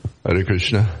Hare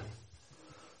Krishna.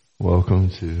 Welcome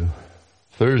to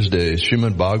Thursday's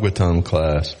Srimad Bhagavatam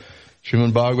class.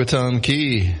 Srimad Bhagavatam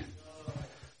ki.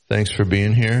 Thanks for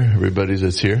being here, everybody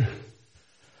that's here.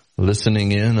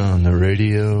 Listening in on the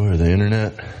radio or the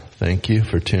internet. Thank you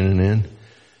for tuning in.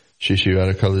 Shri Shri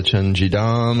Radhakalachan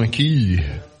Jidam ki.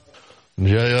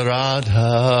 Jaya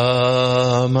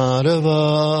Radha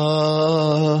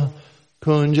Madhava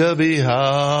Kunja Bihari.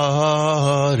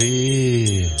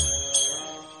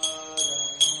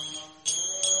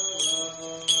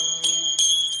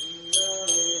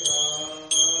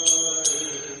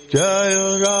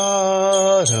 Jaya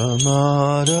Radha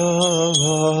Madhava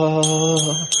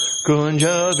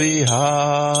Kunja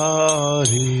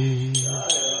Bihari.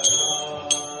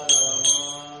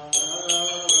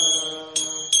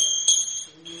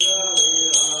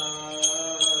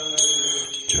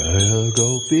 Jaya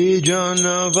Gopi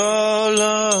Jana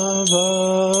Vallabha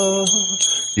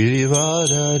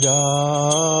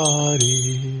Girivardhari.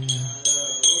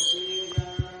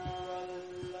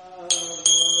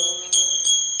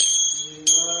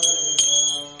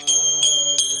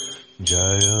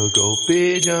 Jaya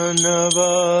Gopi Jana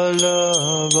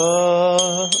Vallabha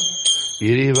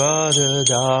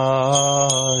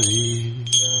Girivardhari.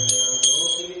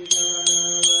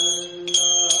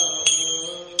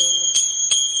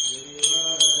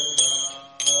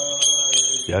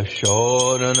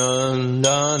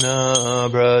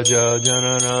 Yashodanandana Braja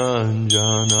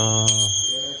Janaranjana.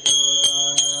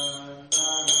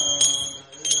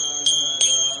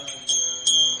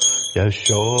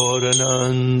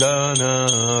 Yashodanandana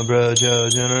Braja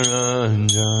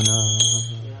Janaranjana.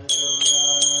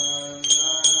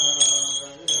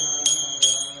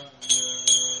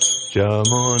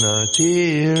 Jamuna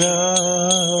Tira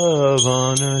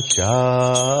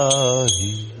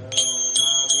Vanachari.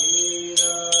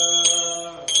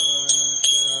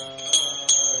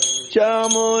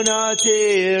 Jamuna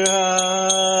Tira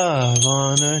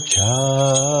Vanachari.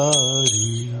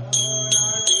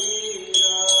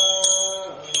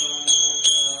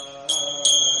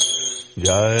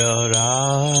 Jaya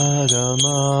Radha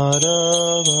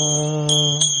Madhava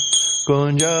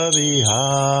Kunja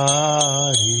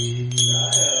Bihari.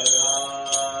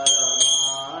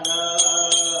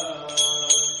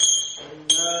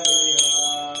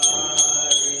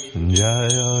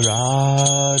 Jaya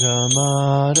Radha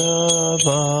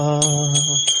Madhava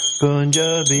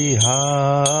Kunja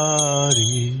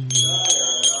Bihari.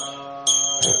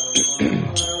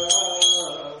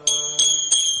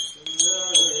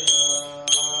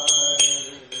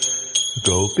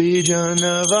 Gopi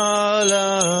Jana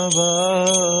Vallabha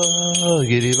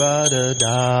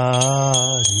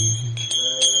Girivardhari.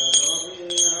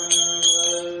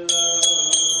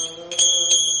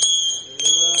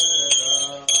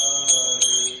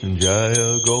 Jaya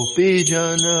Gopi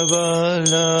Jana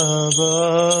Vallabha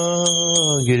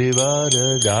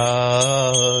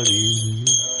Girivardhari.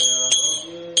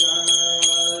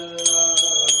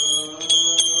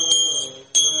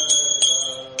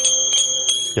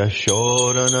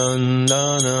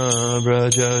 Yashodanandana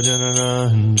Braja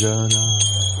Janaranjana.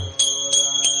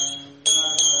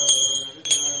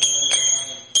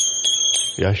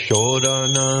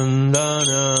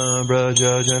 Yashodanandana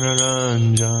Braja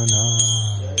Janaranjana.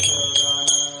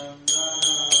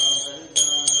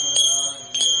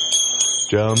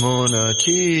 Jamuna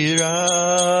Tira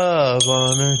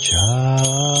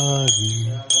Vanachari.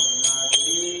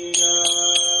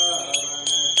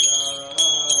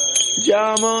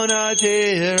 Jamuna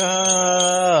Tira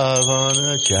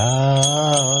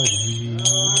Vanachari.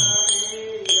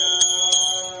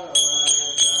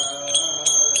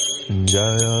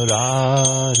 Jaya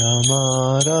Radha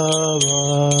Madhava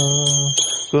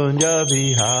Kunja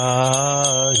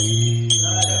Bihari.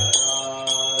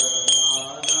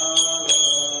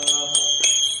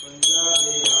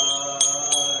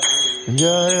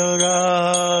 Jaya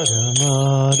Radha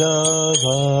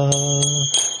Madhava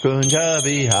Kunja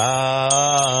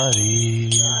Bihari.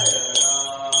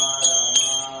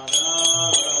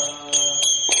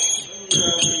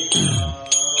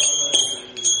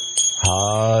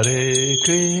 Hare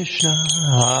Krishna,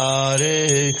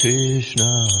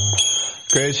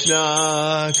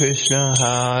 Krishna Krishna,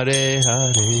 Hare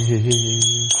Hare,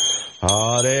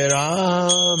 Hare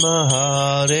Rama,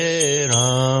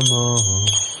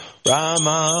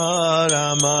 Rama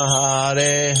Rama,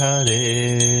 Hare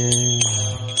Hare.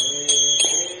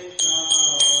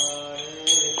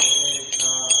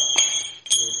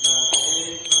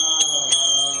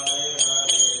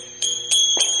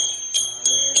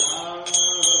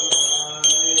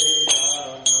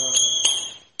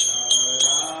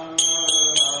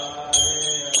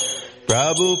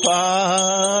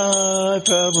 Prabhupada,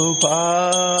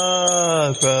 Prabhupada,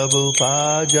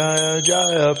 Prabhupada, Jaya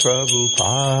Jaya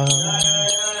Prabhupada.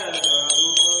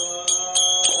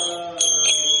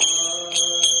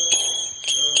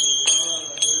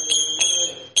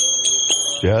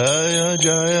 Jaya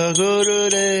Jaya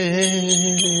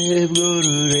Gurudev,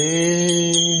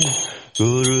 Gurudev,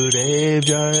 Gurudev,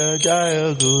 Jaya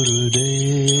Jaya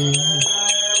Gurudev.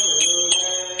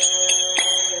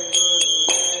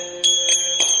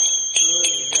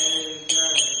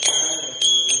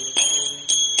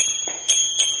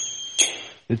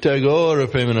 Tagore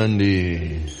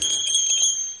Premanandi.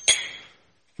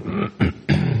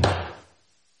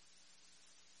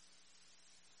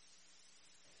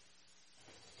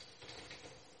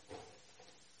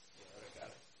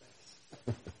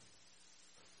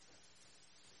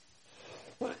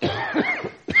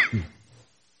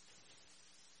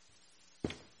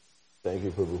 Thank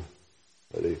you, Prabhu.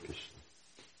 Hare Krishna.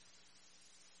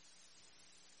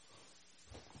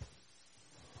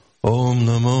 Om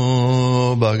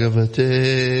Namo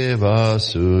Bhagavate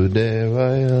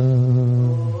Vasudevaya.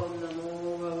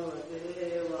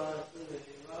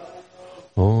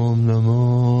 Om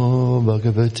Namo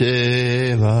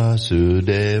Bhagavate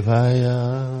Vasudevaya.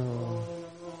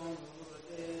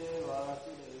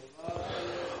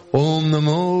 Om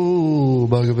Namo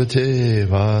Bhagavate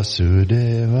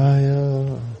Vasudevaya.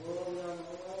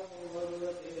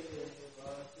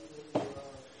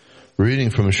 Reading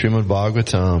from Srimad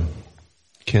Bhagavatam,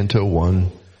 Canto 1,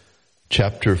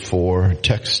 Chapter 4,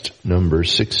 Text number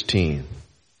 16.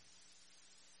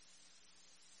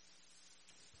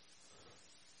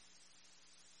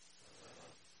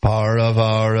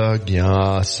 Paravara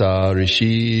Jnasa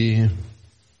Rishi.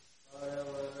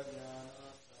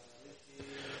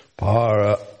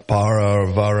 Paravara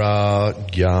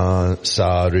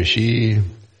Jnasa Rishi.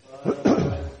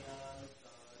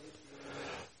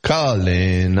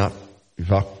 Kalena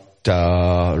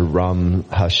Vakta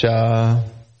Ramhasha.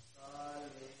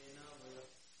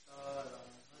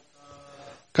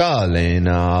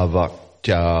 Kalena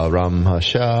Vakta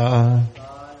Ramhasha.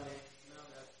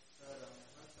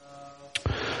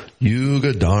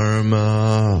 Yuga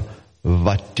Dharma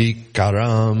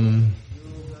Vatikaram.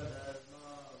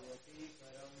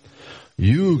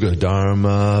 Yuga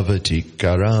Dharma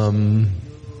Vatikaram.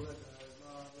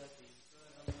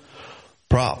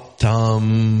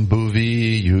 Praptam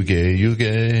Bhuvi Yuge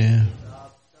Yuge.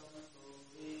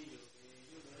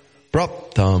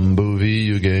 Praptam Bhuvi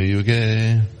Yuge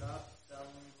Yuge.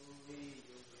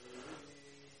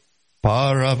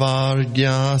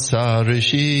 Paravargya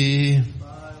Sarishi.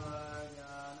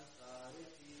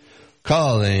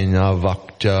 Kalena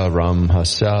Vakta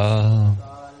Ramhasa.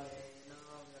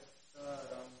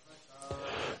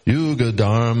 Yuga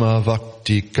Dharma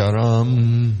Vaktikaram.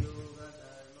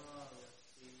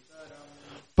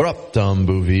 Praptam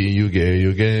Bhuvi Yuge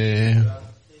Yuge.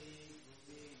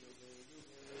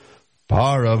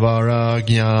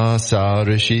 Paravaragya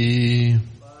Sarishi.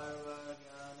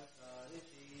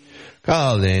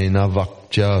 Kalena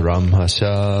Vakta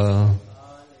Ramhasa.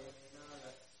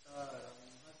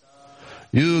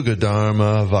 Yuga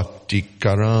Dharma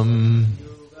Vaktikaram.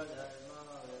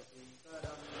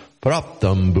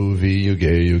 Praptam Bhuvi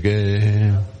Yuge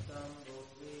Yuge.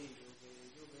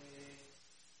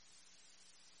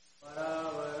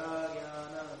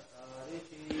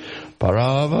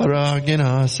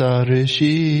 Paravaragina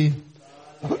Sarishi.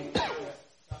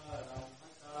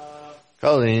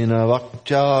 Kalena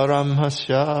Vakta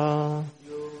Ramhasya.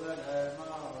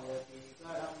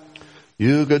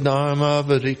 Yuga Dharma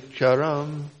Vadikaram.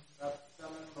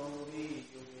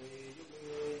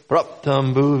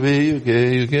 Praptam Bhuvi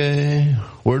Yuge Yuge.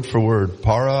 Word for word.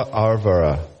 Para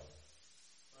Arvara.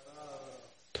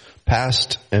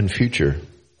 Past and future.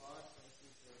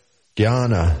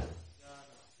 Jnana.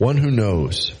 One who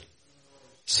knows.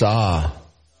 Sa.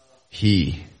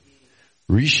 He.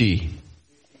 Rishi.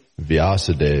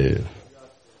 Vyasadeva.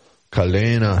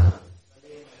 Kalena.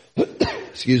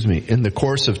 Excuse me. In the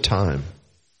course of time.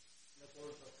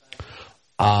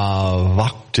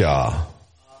 Avakta.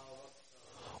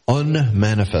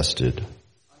 Unmanifested.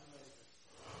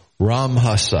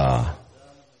 Ramhasa.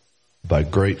 By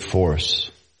great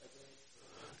force.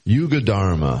 Yuga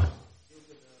Dharma.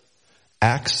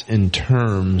 Acts in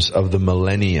terms of the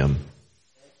millennium.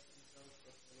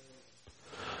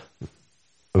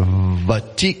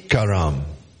 Vatikaram.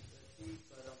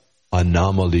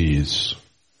 Anomalies.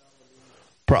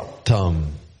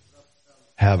 Praptam.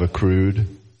 Have accrued.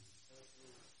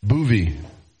 Bhuvi.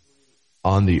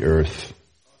 On the earth.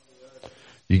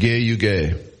 Yuge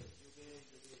Yuge.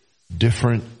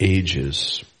 Different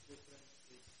ages.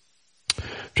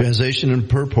 Translation and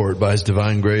purport by His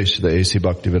Divine Grace, the A.C.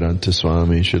 Bhaktivedanta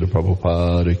Swami Srila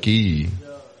Prabhupada Ki.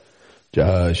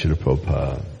 Jai Srila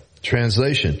Prabhupada.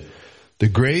 Translation. The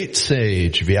great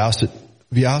sage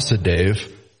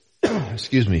Vyasadeva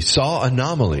saw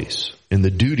anomalies in the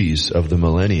duties of the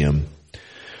millennium.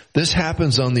 This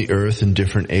happens on the earth in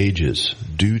different ages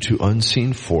due to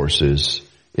unseen forces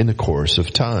in the course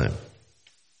of time.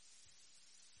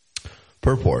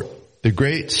 Purport. The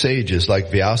great sages like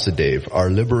Vyasadeva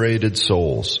are liberated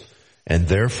souls, and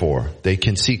therefore they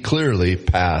can see clearly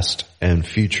past and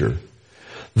future.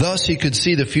 Thus he could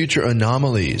see the future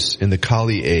anomalies in the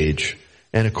Kali age,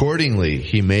 and accordingly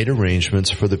he made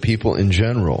arrangements for the people in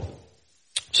general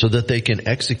so that they can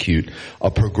execute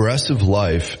a progressive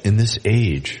life in this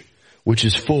age, which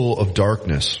is full of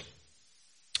darkness.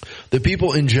 The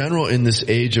people in general in this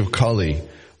age of Kali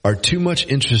are too much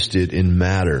interested in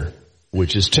matter,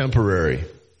 which is temporary.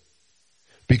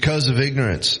 Because of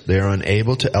ignorance, they are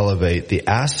unable to elevate the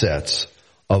assets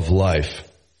of life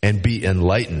and be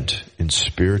enlightened in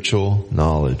spiritual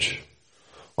knowledge.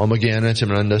 Om Jnana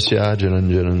Timrandasya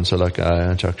Jananjanan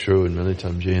Salakaya Chakshru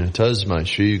Unmilitam Jena Tasmai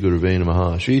Shri Guruve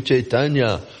Namaha Shri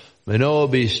Chaitanya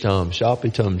Manobishtam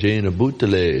Shapitam Jena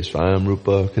Bhutale Svayam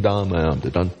Rupa Kadamayam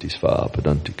Dadanti Sva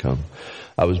Padantikam.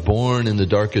 I was born in the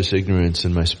darkest ignorance,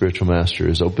 and my spiritual master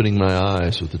is opening my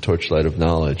eyes with the torchlight of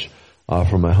knowledge.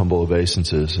 Offer my humble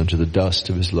obeisances unto the dust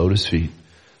of his lotus feet.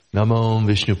 Namo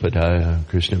Vishnu Padaya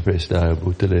Krishna Prestaya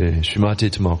Bhutale Srimati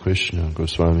Tamal Krishna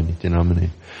Goswami Nityanamane.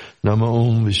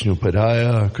 Namo Vishnu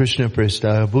Padaya Krishna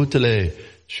Prestaya Bhutale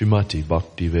Srimati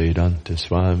Bhakti Vedanta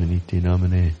Swami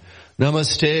Nityanamane.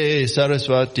 Namaste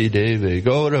Saraswati Deve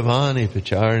Gauravani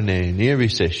Pacharne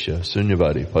Nirvisesha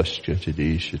Sunyavadi Paschya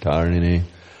Chidishatarnine.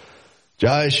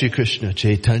 Jai Shri Krishna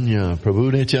Chaitanya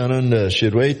Prabhu Nityananda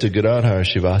Shirvaita Gadadhar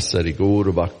Shivasari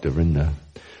Gaura Bhakta Vrinda.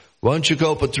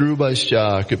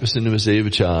 Vanchakalpatrubhaischa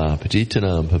Kripasinduvasevacha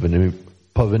Patitanam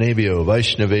Pavanebhyo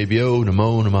Vaishnavebhyo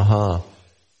Namo Namaha.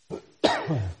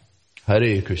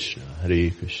 Hare Krishna, Hare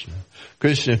Krishna,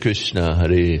 Krishna Krishna,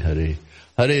 Hare Hare,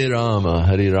 Hare Rama,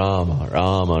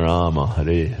 Rama Rama,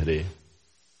 Hare Hare.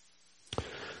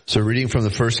 So reading from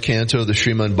the first canto of the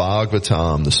Srimad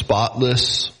Bhagavatam, the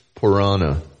spotless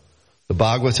Purana. The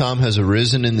Bhagavatam has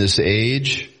arisen in this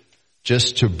age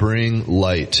just to bring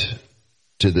light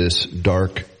to this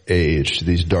dark age, to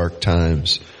these dark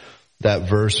times. That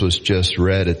verse was just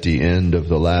read at the end of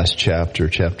the last chapter,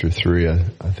 chapter 3.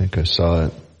 I think I saw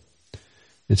it.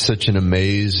 It's such an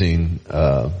amazing,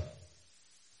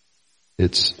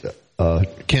 it's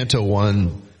Canto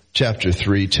 1, Chapter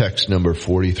 3, text number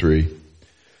 43.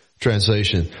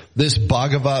 Translation. This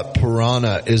Bhagavat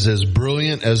Purana is as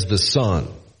brilliant as the sun,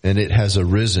 and it has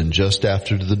arisen just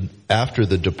after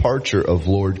the departure of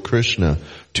Lord Krishna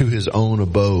to his own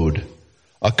abode,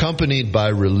 accompanied by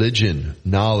religion,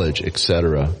 knowledge,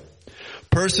 etc.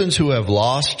 Persons who have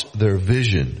lost their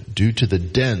vision due to the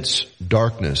dense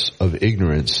darkness of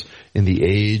ignorance in the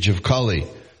age of Kali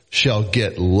shall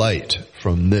get light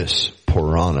from this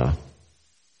Purana.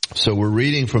 So we're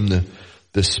reading from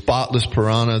the spotless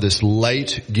Purana, this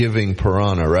light-giving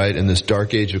Purana, right, in this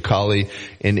dark age of Kali.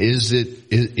 And is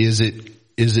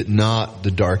it not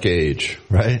the dark age,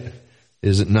 right?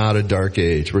 Is it not a dark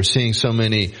age? We're seeing so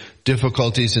many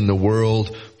difficulties in the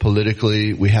world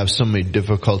politically. We have so many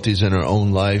difficulties in our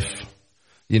own life.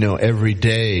 You know, every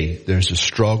day there's a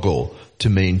struggle to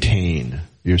maintain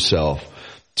yourself,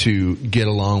 to get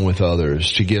along with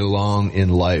others, to get along in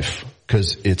life,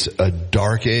 because it's a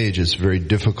dark age. It's very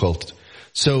difficult.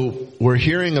 So we're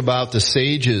hearing about the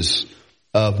sages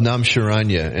of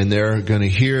Namsharanya, and they're going to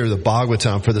hear the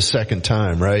Bhagavatam for the second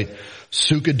time, right?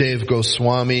 Sukadeva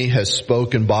Goswami has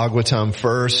spoken Bhagavatam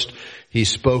first. He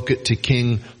spoke it to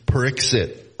King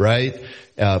Pariksit, right?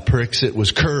 Pariksit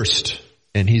was cursed,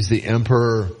 and he's the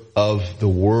emperor of the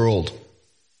world.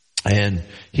 And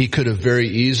he could have very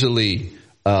easily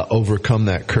overcome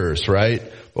that curse, right?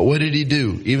 But what did he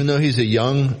do? Even though he's a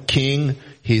young king,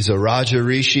 he's a Raja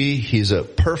Rishi, he's a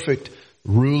perfect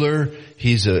ruler,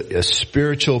 he's a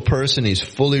spiritual person, he's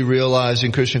fully realized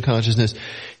in Krishna consciousness.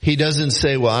 He doesn't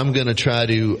say, well, I'm going to try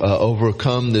to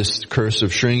overcome this curse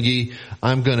of Shringi.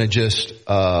 I'm going to just,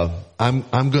 I'm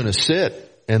going to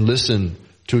sit and listen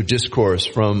to a discourse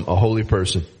from a holy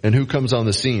person. And who comes on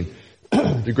the scene?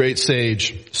 The great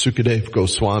sage Sukadeva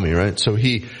Goswami, right? So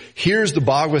he hears the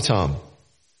Bhagavatam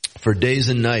for days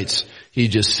and nights. He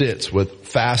just sits with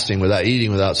fasting, without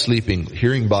eating, without sleeping,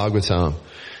 hearing Bhagavatam.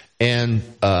 And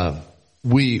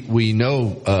we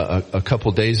know a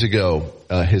couple days ago,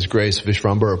 His Grace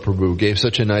Vishvambara Prabhu gave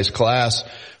such a nice class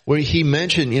where he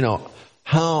mentioned, you know,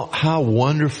 how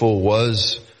wonderful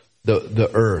was the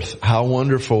earth. How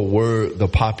wonderful were the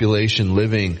population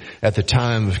living at the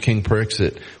time of King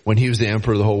Pariksit when he was the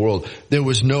emperor of the whole world. There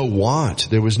was no want.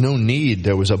 There was no need.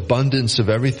 There was abundance of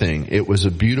everything. It was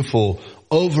a beautiful,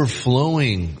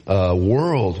 overflowing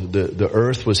world. The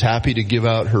earth was happy to give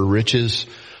out her riches.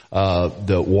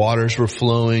 The waters were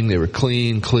flowing. They were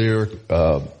clean, clear,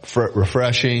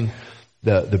 refreshing.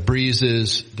 The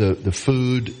breezes, the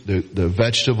food, the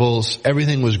vegetables,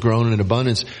 everything was grown in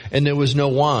abundance, and there was no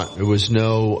want, there was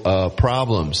no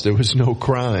problems, there was no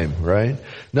crime, right?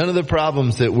 None of the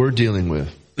problems that we're dealing with.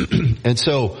 And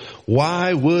so,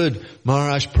 why would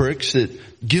Maharaj Pariksit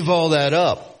give all that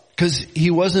up? Because he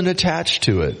wasn't attached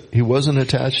to it. He wasn't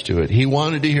attached to it. He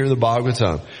wanted to hear the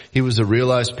Bhagavatam. He was a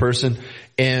realized person,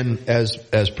 and as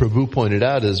Prabhu pointed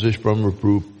out, as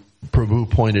Vishwamitra Prabhu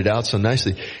pointed out so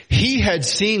nicely, he had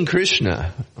seen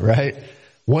Krishna, right?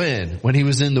 When he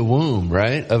was in the womb,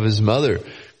 right, of his mother.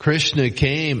 Krishna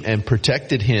came and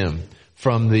protected him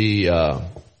from the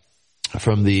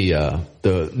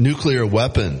nuclear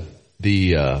weapon,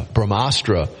 the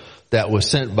Brahmastra that was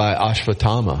sent by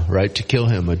Ashvatthama, right, to kill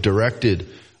him, a directed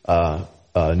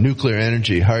nuclear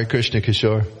energy. Hare Krishna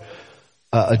Kishore.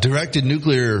 A directed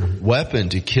nuclear weapon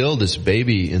to kill this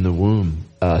baby in the womb.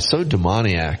 So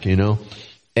demoniac, you know.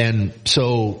 And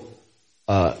so,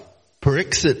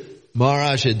 Pariksit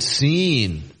Maharaj had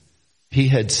seen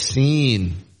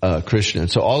Krishna.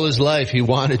 And so all his life he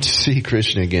wanted to see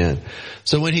Krishna again.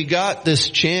 So when he got this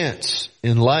chance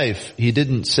in life, he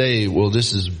didn't say, well,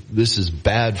 this is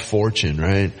bad fortune,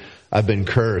 right? I've been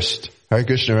cursed. Hare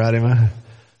Krishna Radhima.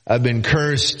 I've been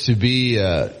cursed to be,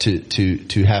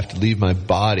 to have to leave my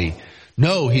body.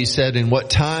 No, he said, in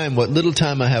what little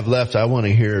time I have left, I want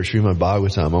to hear Srimad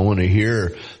Bhagavatam. I want to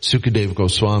hear Sukadeva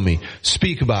Goswami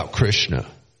speak about Krishna.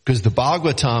 Because the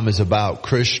Bhagavatam is about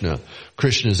Krishna.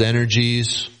 Krishna's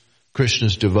energies,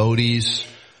 Krishna's devotees,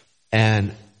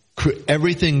 and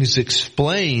everything's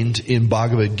explained in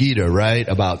Bhagavad Gita, right?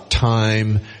 About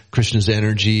time, Krishna's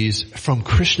energies, from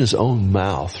Krishna's own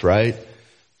mouth, right?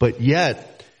 But yet,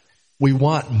 we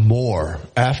want more.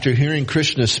 After hearing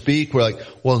Krishna speak, we're like,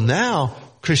 well, now,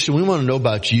 Krishna, we want to know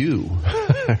about you,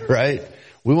 right?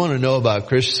 We want to know about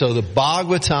Krishna. So the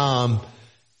Bhagavatam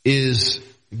is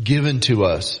given to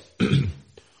us.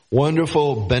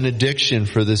 Wonderful benediction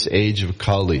for this age of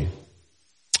Kali.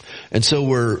 And so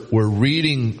we're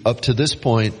reading up to this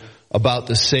point about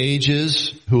the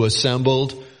sages who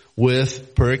assembled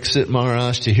with Pariksit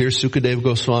Maharaj to hear Sukadeva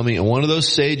Goswami. And one of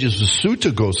those sages was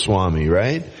Sutta Goswami,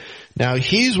 right? Now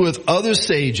he's with other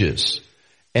sages,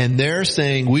 and they're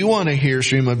saying, we want to hear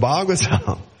Srimad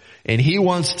Bhagavatam. And he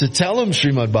wants to tell them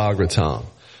Srimad Bhagavatam.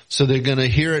 So they're going to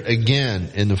hear it again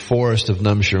in the forest of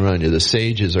Namsharanya. The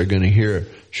sages are going to hear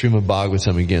Srimad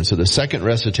Bhagavatam again. So the second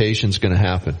recitation is going to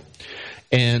happen.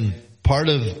 And part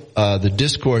of the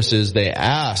discourse is they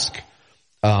ask,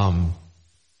 they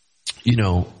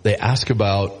ask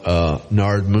about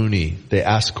Narad Muni. They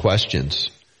ask questions.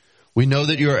 We know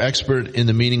that you are expert in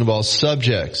the meaning of all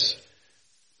subjects.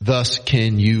 Thus,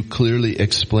 can you clearly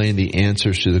explain the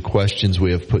answers to the questions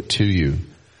we have put to you?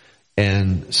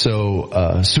 And so,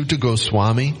 Sutta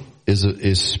Goswami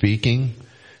is speaking,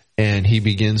 and he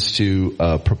begins to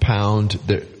propound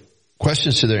the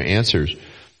questions to their answers.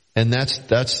 And that's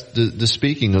the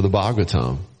speaking of the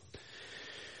Bhagavatam.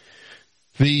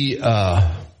 The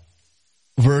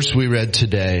verse we read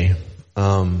today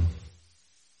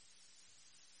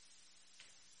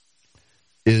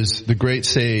is the great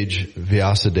sage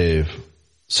Vyasadeva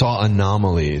saw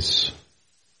anomalies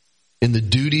in the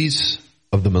duties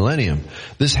of the millennium.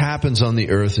 This happens on the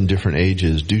earth in different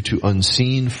ages due to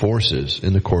unseen forces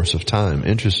in the course of time.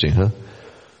 Interesting, huh?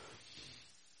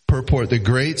 Purport, the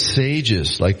great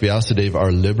sages like Vyasadeva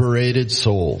are liberated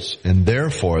souls, and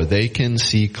therefore they can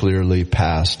see clearly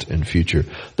past and future.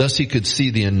 Thus he could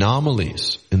see the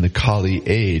anomalies in the Kali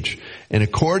age, and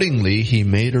accordingly he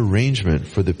made arrangement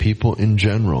for the people in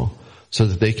general so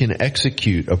that they can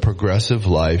execute a progressive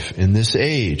life in this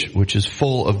age, which is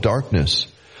full of darkness.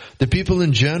 The people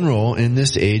in general in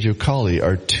this age of Kali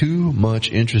are too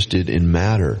much interested in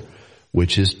matter,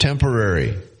 which is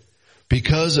temporary.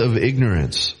 Because of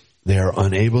ignorance, they are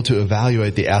unable to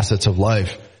evaluate the assets of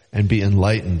life and be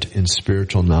enlightened in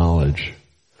spiritual knowledge.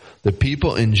 The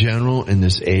people in general in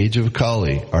this age of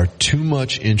Kali are too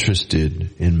much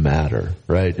interested in matter,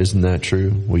 right? Isn't that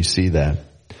true? We see that.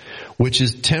 Which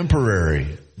is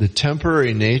temporary. The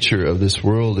temporary nature of this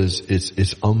world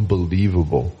is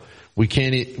unbelievable.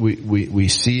 We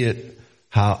see it,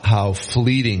 how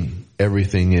fleeting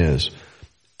everything is.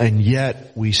 And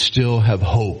yet we still have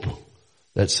hope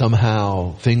that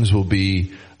somehow things will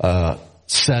be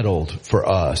settled for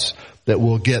us, that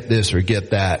we'll get this or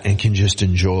get that and can just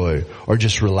enjoy or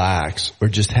just relax or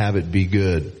just have it be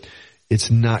good.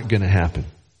 It's not going to happen.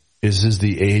 This is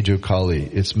the age of Kali.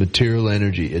 It's material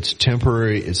energy. It's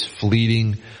temporary. It's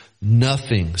fleeting.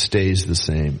 Nothing stays the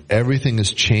same. Everything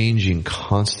is changing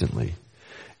constantly.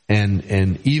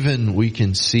 And even we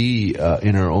can see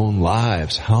in our own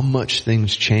lives how much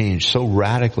things change so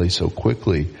radically, so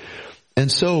quickly.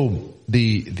 And so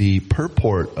the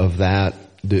purport of that,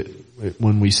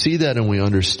 when we see that and we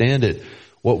understand it,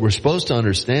 what we're supposed to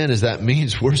understand is that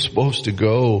means we're supposed to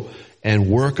go and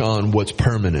work on what's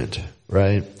permanent,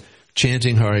 right?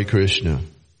 Chanting Hare Krishna,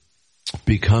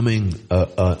 becoming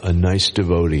a nice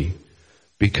devotee,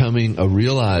 becoming a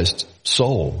realized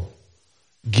soul,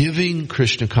 giving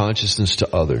Krishna consciousness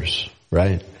to others,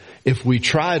 right? If we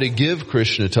try to give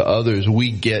Krishna to others,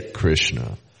 we get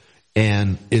Krishna.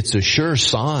 And it's a sure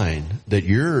sign that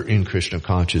you're in Krishna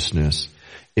consciousness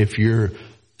if you're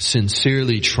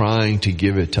sincerely trying to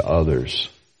give it to others,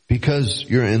 because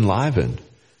you're enlivened.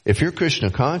 If you're Krishna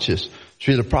conscious,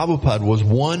 Srila Prabhupada was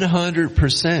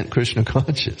 100% Krishna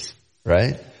conscious,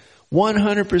 right?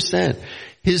 100%.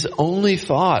 His only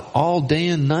thought all day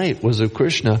and night was of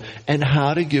Krishna and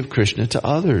how to give Krishna to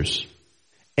others.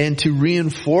 And to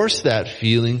reinforce that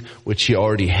feeling, which he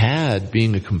already had,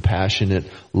 being a compassionate,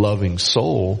 loving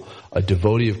soul, a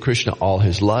devotee of Krishna all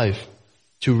his life,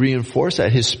 to reinforce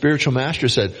that, his spiritual master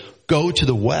said, go to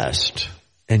the West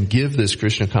and give this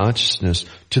Krishna consciousness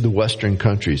to the Western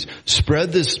countries.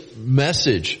 Spread this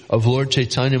message of Lord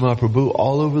Chaitanya Mahaprabhu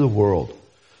all over the world.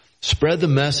 Spread the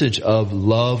message of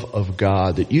love of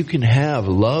God, that you can have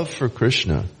love for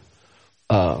Krishna.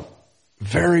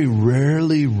 Very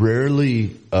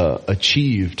rarely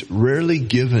achieved, rarely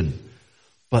given.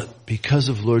 But because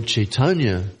of Lord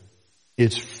Chaitanya,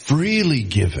 it's freely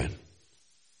given.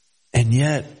 And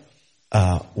yet,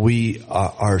 we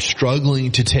are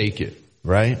struggling to take it.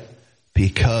 Right?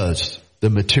 Because the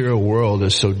material world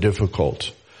is so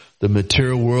difficult. The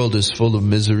material world is full of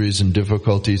miseries and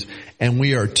difficulties, and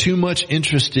we are too much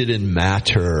interested in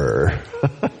matter.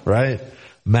 Right?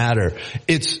 Matter.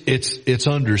 It's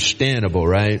understandable,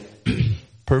 right?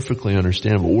 Perfectly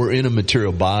understandable. We're in a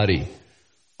material body.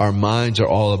 Our minds are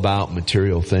all about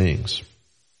material things.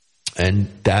 And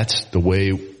that's the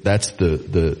way, that's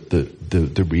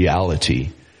the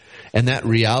reality. And that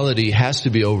reality has to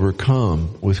be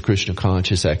overcome with Krishna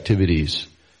conscious activities.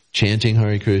 Chanting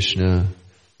Hare Krishna,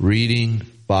 reading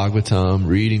Bhagavatam,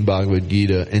 reading Bhagavad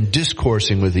Gita, and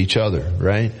discoursing with each other,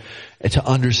 right? And to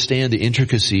understand the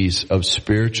intricacies of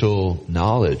spiritual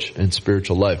knowledge and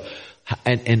spiritual life.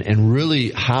 And really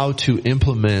how to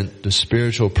implement the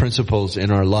spiritual principles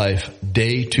in our life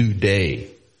day to day.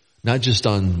 Not just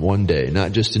on one day,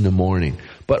 not just in the morning,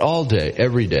 but all day,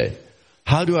 every day.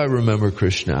 How do I remember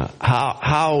Krishna?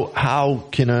 How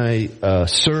can I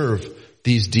serve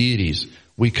these deities?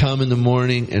 We come in the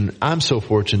morning, and I'm so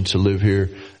fortunate to live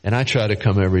here, and I try to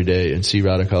come every day and see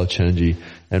Radha Kalachandji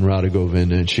and Radha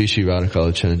Govinda and Shri Shri Radha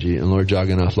Kalachandji and Lord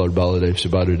Jagannath, Lord Baladev,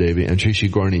 Subhadra Devi, and Shri Shri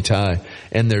Gaura-Nitai.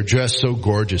 And they're dressed so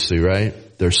gorgeously, right?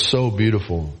 They're so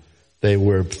beautiful. They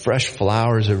wear fresh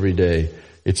flowers every day.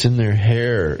 It's in their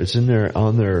hair. It's in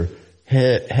on their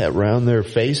head, around their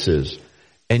faces.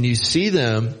 And you see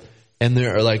them, and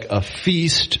they're like a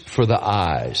feast for the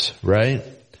eyes, right?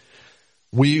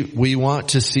 We want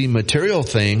to see material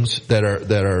things that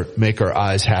are make our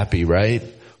eyes happy, right?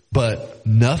 But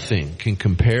nothing can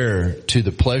compare to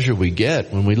the pleasure we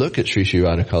get when we look at Sri Sri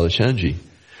Radha Kalachandji.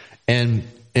 And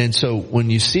so when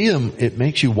you see them, it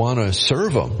makes you want to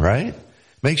serve them, right?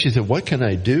 Makes you think, what can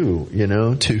I do,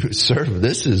 to serve?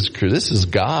 This is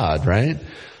God, right?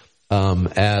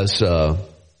 As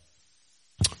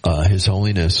His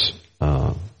Holiness,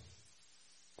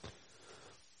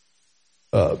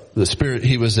 the Spirit,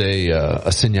 he was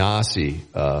a sannyasi,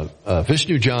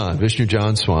 Vishnu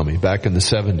Jan Swami, back in the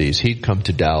 70s. He'd come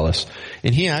to Dallas,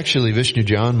 and Vishnu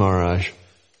Jan Maharaj,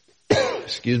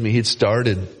 he'd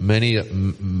started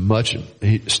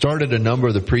he started a number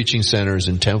of the preaching centers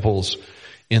and temples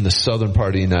in the southern part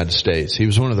of the United States. He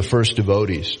was one of the first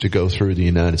devotees to go through the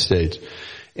United States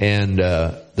and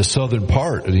the southern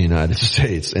part of the United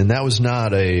States. And that was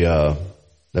that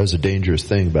was a dangerous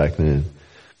thing back then.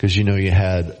 Because, you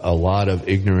had a lot of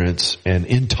ignorance and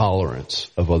intolerance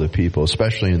of other people,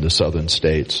 especially in the southern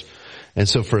states. And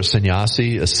so for a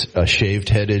sannyasi, a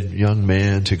shaved-headed young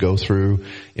man to go through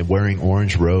and wearing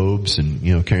orange robes and,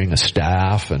 carrying a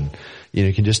staff, and,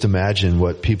 you can just imagine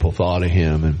what people thought of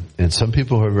him. And some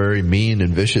people who are very mean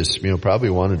and vicious, probably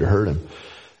wanted to hurt him.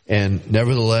 And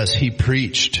nevertheless, he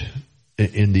preached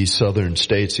in these southern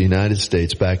states, the United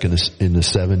States, back in the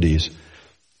 70s.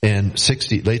 and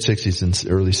late 60s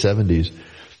and early 70s.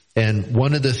 And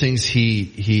one of the things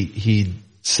he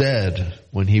said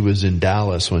when he was in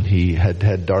Dallas, when he had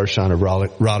darshan of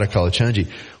Radha Kalachandji,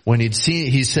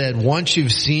 he said, once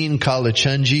you've seen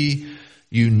Kalachandji,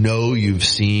 you know you've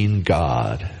seen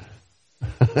God.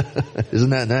 Isn't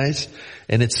that nice?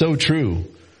 And it's so true.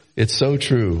 It's so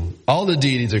true. All the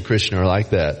deities of Krishna are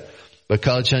like that. But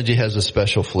Kalachandji has a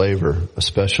special flavor, a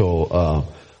special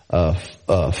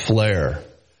flair.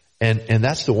 And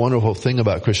that's the wonderful thing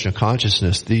about Krishna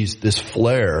consciousness. This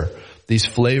flair, these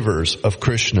flavors of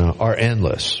Krishna are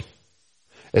endless.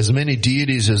 As many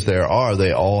deities as there are,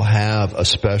 they all have a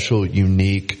special,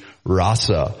 unique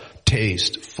rasa,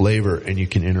 taste, flavor, and you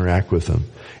can interact with them.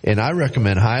 And I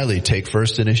recommend highly take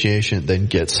first initiation, then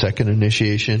get second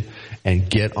initiation, and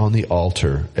get on the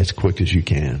altar as quick as you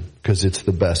can, because it's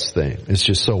the best thing. It's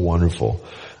just so wonderful.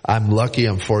 I'm lucky,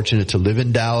 I'm fortunate to live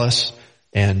in Dallas,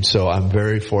 and so I'm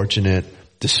very fortunate,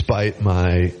 despite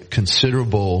my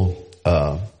considerable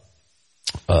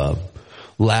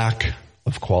lack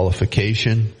of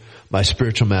qualification. My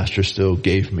spiritual master still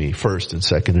gave me first and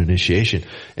second initiation.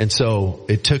 And so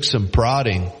it took some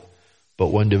prodding, but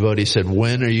one devotee said,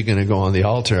 when are you going to go on the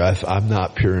altar? I'm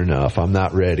not pure enough. I'm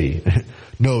not ready.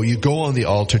 No, you go on the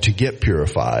altar to get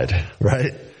purified,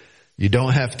 right? You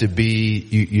don't have to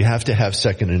you have to have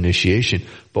second initiation.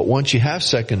 But once you have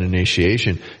second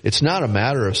initiation, it's not a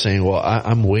matter of saying, well,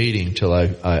 I'm waiting till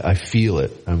I feel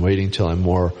it. I'm waiting till I'm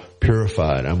more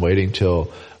purified. I'm waiting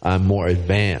till I'm more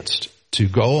advanced to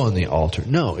go on the altar.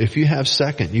 No, if you have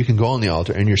second, you can go on the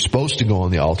altar, and you're supposed to go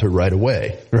on the altar right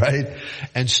away, right?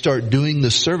 And start doing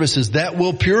the services that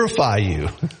will purify you,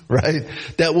 right?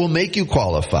 That will make you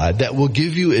qualified, that will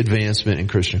give you advancement in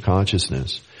Krishna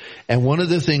consciousness. And one of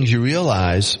the things you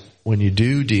realize when you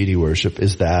do deity worship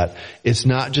is that it's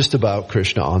not just about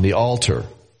Krishna on the altar.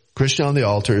 Krishna on the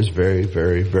altar is very,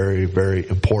 very, very, very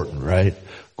important, right?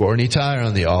 Gaura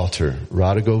on the altar,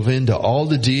 Radha Govinda, all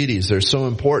the deities, they're so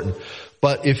important.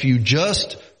 But if you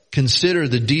just consider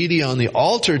the deity on the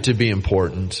altar to be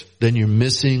important, then you're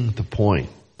missing the point.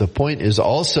 The point is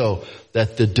also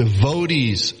that the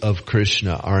devotees of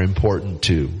Krishna are important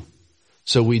too.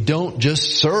 So we don't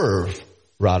just serve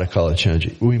Radha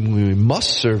Kalachandji. We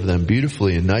must serve them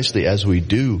beautifully and nicely as we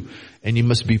do. And you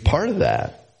must be part of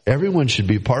that. Everyone should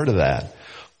be part of that.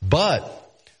 But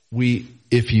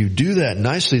if you do that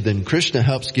nicely, then Krishna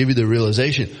helps give you the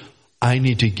realization, I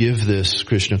need to give this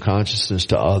Krishna consciousness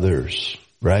to others,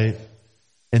 right?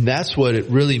 And that's what it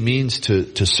really means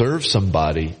to serve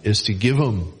somebody, is to give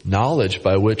them knowledge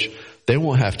by which they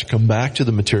won't have to come back to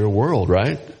the material world,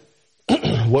 right?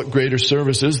 What greater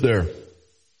service is there?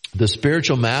 The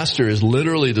spiritual master is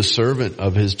literally the servant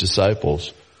of his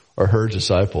disciples or her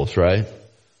disciples, right?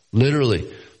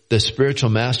 Literally. The spiritual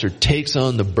master takes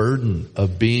on the burden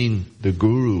of being the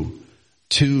guru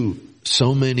to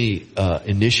so many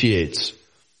initiates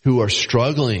who are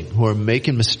struggling, who are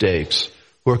making mistakes,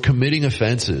 who are committing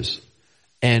offenses,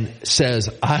 and says,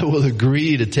 I will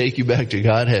agree to take you back to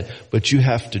Godhead, but you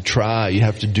have to try, you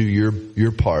have to do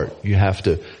your part. You have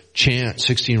to chant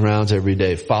 16 rounds every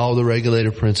day, follow the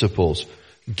regulated principles,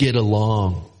 get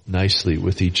along nicely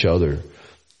with each other,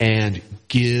 and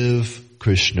give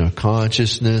Krishna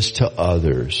consciousness to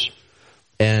others.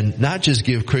 And not just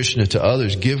give Krishna to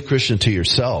others, give Krishna to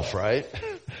yourself, right?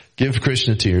 Give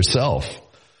Krishna to yourself.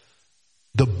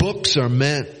 The books are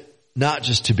meant not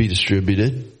just to be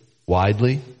distributed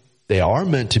widely. They are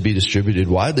meant to be distributed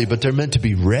widely, but they're meant to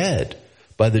be read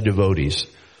by the devotees.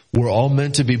 We're all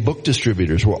meant to be book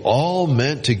distributors. We're all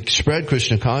meant to spread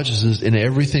Krishna consciousness in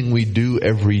everything we do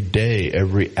every day,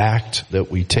 every act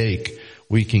that we take.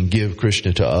 We can give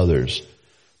Krishna to others.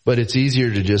 But it's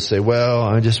easier to just say, well,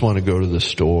 I just want to go to the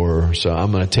store, so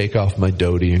I'm going to take off my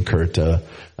dhoti and kurta.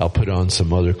 I'll put on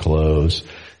some other clothes,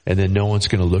 and then no one's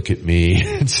going to look at me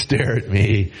and stare at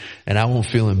me, and I won't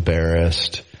feel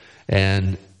embarrassed.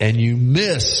 And you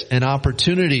miss an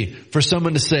opportunity for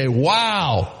someone to say,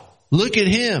 wow, look at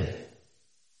him.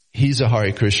 He's a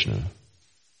Hare Krishna.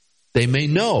 They may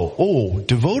know, oh,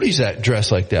 devotees that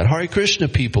dress like that. Hare Krishna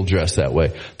people dress that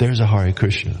way. There's a Hare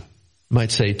Krishna.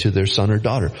 Might say to their son or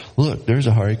daughter, look, there's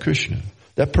a Hare Krishna.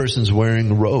 That person's wearing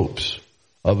the robes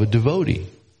of a devotee.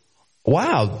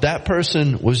 Wow, that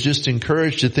person was just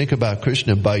encouraged to think about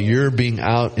Krishna by your being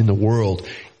out in the world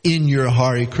in your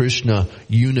Hare Krishna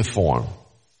uniform.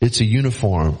 It's a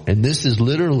uniform. And this is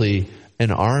literally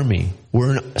an army.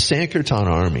 We're a Sankirtan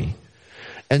army.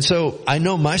 And so I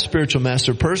know my spiritual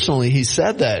master personally, he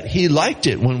said that. He liked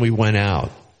it when we went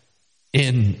out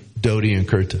in dhoti and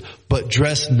kurta, but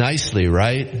dress nicely,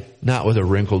 right? Not with a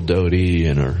wrinkled dhoti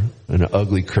and an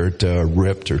ugly kurta, or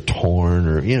ripped or torn,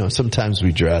 or, sometimes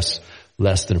we dress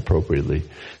less than appropriately.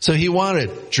 So he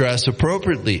wanted dress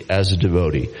appropriately as a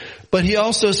devotee. But he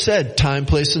also said time,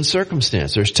 place, and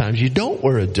circumstance. There's times you don't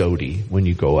wear a dhoti when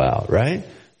you go out, right?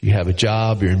 You have a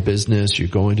job, you're in business, you're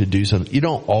going to do something. You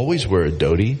don't always wear a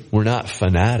dhoti. We're not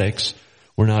fanatics.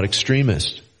 We're not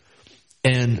extremists.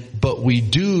 But we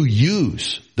do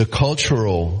use the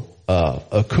cultural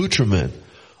accoutrement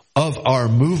of our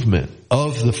movement,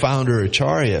 of the founder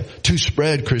Acharya, to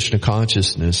spread Krishna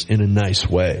consciousness in a nice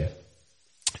way.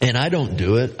 And I don't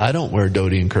do it. I don't wear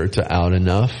dhoti and kurta out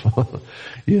enough,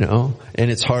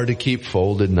 and it's hard to keep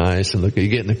folded nice. And look, you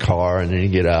get in the car and then you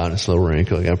get out and it's a little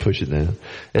wrinkle. You gotta push it down.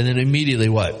 And then immediately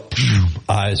what?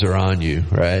 Eyes are on you,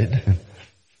 right?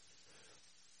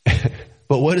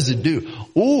 But what does it do?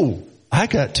 Ooh, I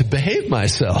got to behave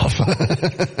myself.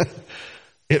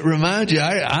 It reminds you,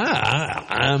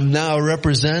 I'm now a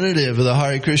representative of the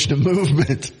Hare Krishna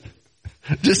movement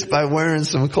just by wearing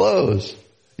some clothes.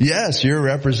 Yes, you're a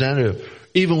representative.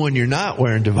 Even when you're not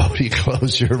wearing devotee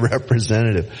clothes, you're a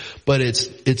representative. But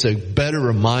it's a better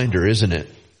reminder, isn't it?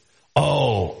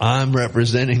 Oh, I'm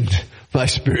representing my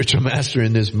spiritual master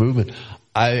in this movement.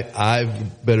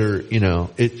 I've better,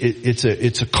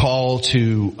 it's a call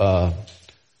to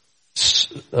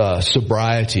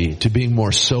sobriety, to being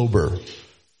more sober,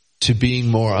 to being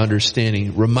more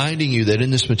understanding, reminding you that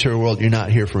in this material world you're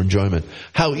not here for enjoyment.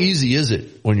 How easy is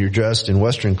it when you're dressed in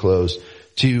Western clothes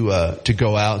to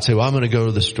go out and say, well, I'm going to go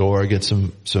to the store, get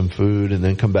some food, and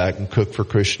then come back and cook for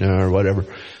Krishna or whatever.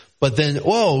 But then,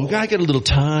 whoa, I get a little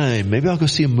time. Maybe I'll go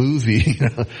see a movie.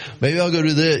 Maybe I'll go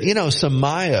to some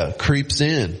Maya creeps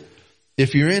in.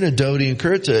 If you're in a dhoti and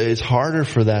kurta, it's harder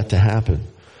for that to happen.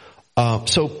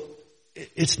 So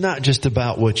it's not just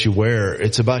about what you wear.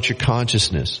 It's about your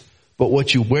consciousness. But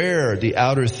what you wear, the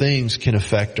outer things can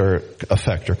affect our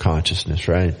consciousness,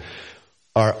 right?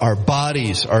 Our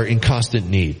bodies are in constant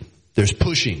need. There's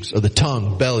pushings of the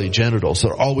tongue, belly, genitals.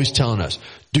 They're always telling us,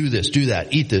 do this, do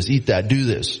that, eat this, eat that, do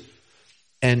this.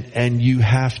 And you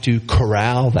have to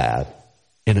corral that.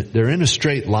 And they're in a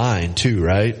straight line too,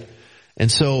 right?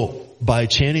 And so by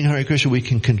chanting Hare Krishna, we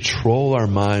can control our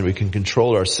mind, we can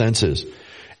control our senses.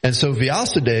 And so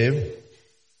Vyasadeva,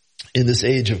 in this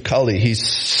age of Kali, he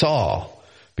saw,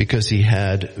 because he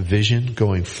had vision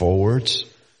going forwards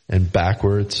and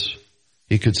backwards.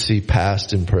 He could see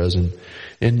past and present.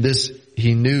 In this,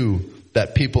 he knew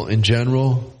that people in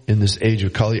general in this age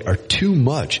of Kali are too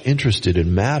much interested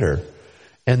in matter.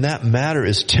 And that matter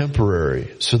is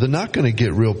temporary. So they're not going to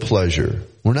get real pleasure.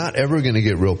 We're not ever going to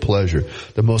get real pleasure.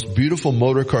 The most beautiful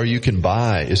motor car you can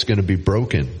buy is going to be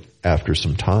broken after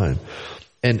some time.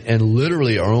 And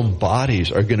literally our own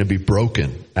bodies are going to be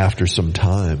broken after some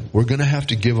time. We're going to have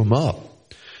to give them up.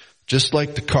 Just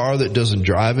like the car that doesn't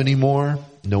drive anymore,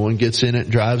 no one gets in it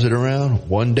and drives it around.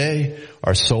 One day,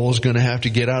 our soul's going to have to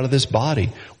get out of this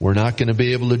body. We're not going to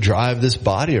be able to drive this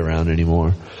body around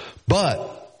anymore. But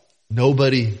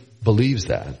nobody believes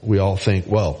that. We all think,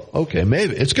 well, okay,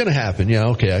 maybe it's going to happen. Yeah,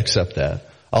 okay, I accept that.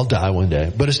 I'll die one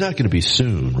day. But it's not going to be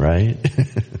soon, right?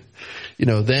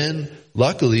 Then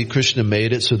luckily Krishna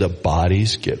made it so the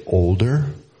bodies get older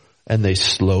and they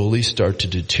slowly start to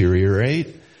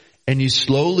deteriorate. And you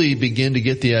slowly begin to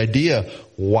get the idea,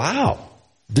 wow,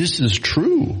 this is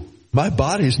true. My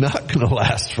body's not going to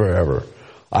last forever.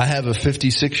 I have a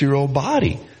 56-year-old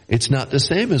body. It's not the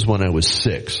same as when I was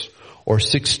 6 or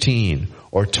 16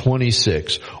 or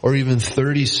 26 or even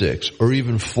 36 or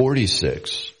even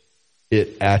 46.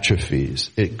 It atrophies.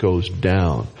 It goes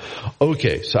down.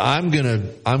 Okay, so I'm gonna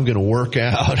work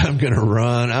out. I'm gonna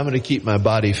run. I'm gonna keep my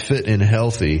body fit and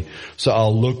healthy so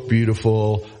I'll look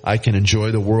beautiful. I can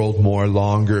enjoy the world more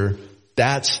longer.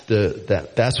 That's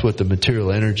what the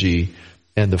material energy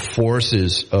and the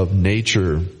forces of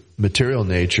nature, material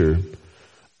nature,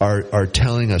 are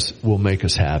telling us will make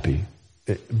us happy.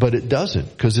 But it doesn't,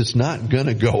 because it's not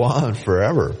gonna go on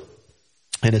forever.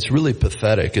 And it's really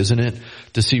pathetic, isn't it?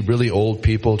 To see really old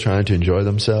people trying to enjoy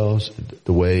themselves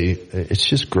the way, it's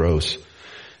just gross.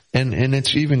 And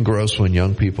it's even gross when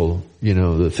young people,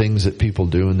 the things that people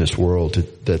do in this world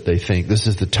that they think this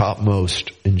is the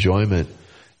topmost enjoyment.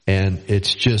 And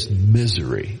it's just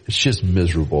misery. It's just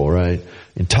miserable, right?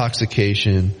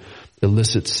 Intoxication,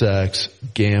 illicit sex,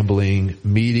 gambling,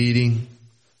 meat eating.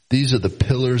 These are the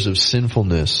pillars of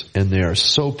sinfulness, and they are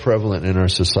so prevalent in our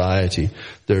society.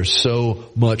 They're so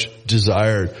much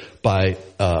desired by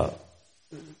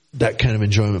that kind of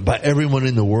enjoyment by everyone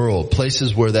in the world.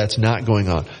 Places where that's not going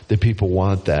on, that people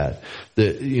want that.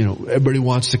 Everybody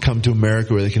wants to come to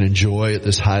America where they can enjoy at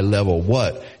this high level.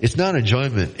 What? It's not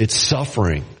enjoyment, it's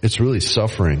suffering. It's really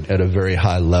suffering at a very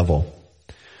high level.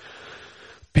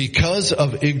 Because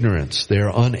of ignorance, they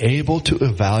are unable to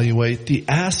evaluate the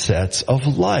assets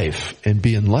of life and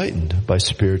be enlightened by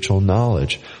spiritual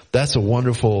knowledge. That's a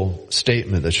wonderful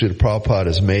statement that Srila Prabhupada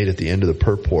has made at the end of the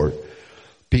purport.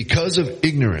 Because of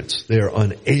ignorance, they are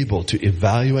unable to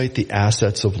evaluate the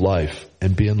assets of life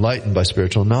and be enlightened by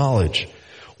spiritual knowledge.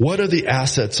 What are the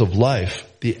assets of life?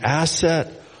 The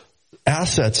assets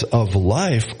of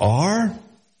life are,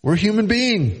 we're human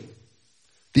being.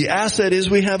 The asset is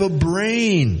we have a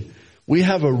brain. We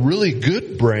have a really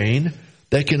good brain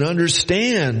that can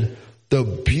understand the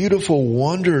beautiful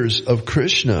wonders of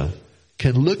Krishna,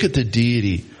 can look at the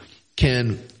deity,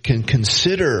 can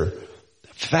consider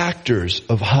factors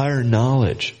of higher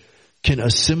knowledge, can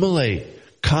assimilate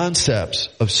concepts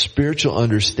of spiritual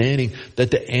understanding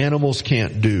that the animals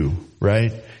can't do,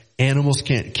 right? Animals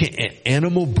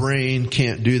animal brain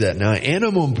can't do that. Now,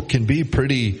 animal can be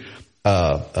pretty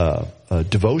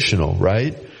devotional,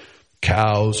 right?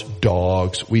 Cows,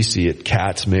 dogs, we see it,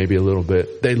 cats maybe a little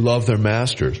bit. They love their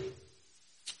masters.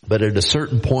 But at a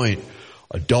certain point,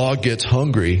 a dog gets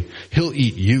hungry, he'll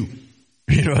eat you.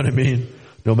 You know what I mean?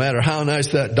 No matter how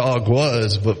nice that dog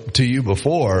was to you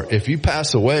before, if you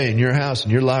pass away in your house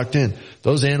and you're locked in,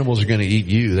 those animals are going to eat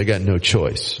you. They got no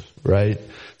choice, right?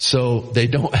 So they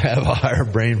don't have a higher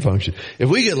brain function. If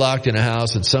we get locked in a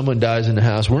house and someone dies in the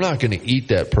house, we're not going to eat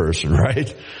that person,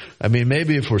 right? I mean,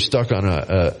 maybe if we're stuck on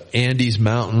a Andes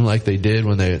mountain like they did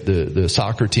when the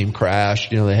soccer team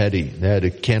crashed, they had to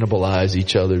cannibalize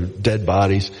each other, dead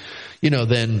bodies,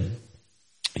 then,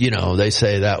 they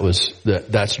say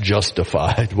that's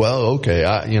justified. Well, okay,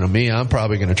 I'm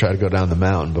probably going to try to go down the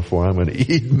mountain before I'm going to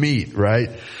eat meat, right?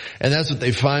 And that's what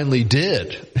they finally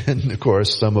did. And of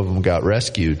course, some of them got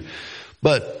rescued.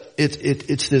 But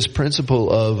it's this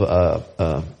principle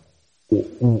of,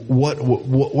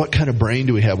 what kind of brain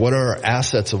do we have? What are our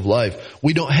assets of life?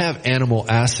 We don't have animal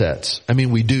assets. I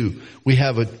mean, we do. We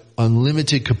have an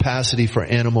unlimited capacity for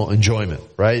animal enjoyment,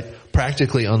 right?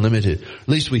 Practically unlimited. At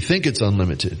least we think it's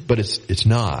unlimited, but it's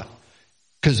not.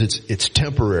 Because it's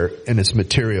temporary and it's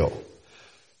material.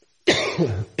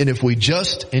 And if we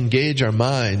just engage our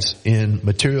minds in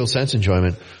material sense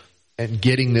enjoyment and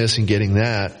getting this and getting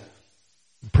that,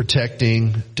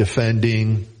 protecting,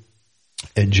 defending,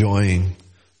 enjoying,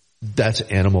 that's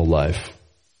animal life.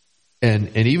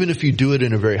 And even if you do it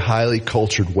in a very highly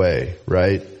cultured way,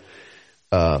 right?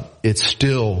 It's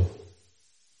still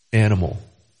animal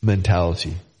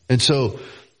mentality. And so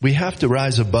we have to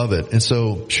rise above it. And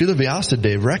so Srila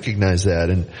Vyasadeva recognized that,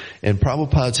 and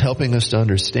Prabhupada's helping us to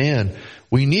understand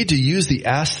we need to use the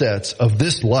assets of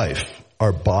this life,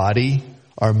 our body,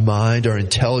 our mind, our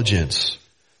intelligence,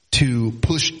 to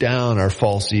push down our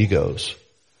false egos,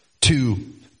 to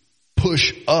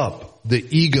push up the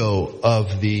ego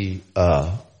of the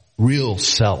real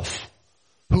self.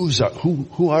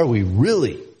 Who are we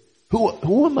really?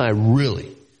 Who am I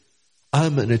really?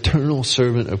 I'm an eternal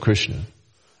servant of Krishna.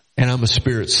 And I'm a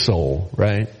spirit soul,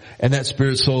 right? And that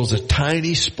spirit soul is a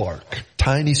tiny spark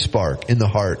in the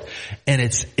heart. And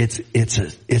it's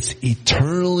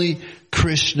eternally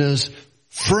Krishna's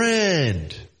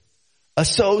friend,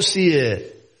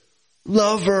 associate,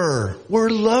 lover. We're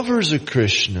lovers of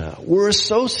Krishna. We're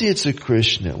associates of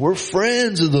Krishna. We're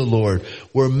friends of the Lord.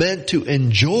 We're meant to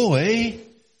enjoy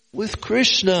with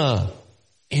Krishna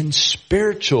in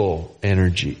spiritual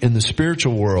energy, in the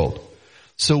spiritual world.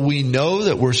 So we know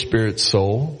that we're spirit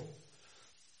soul.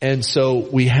 And so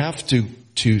we have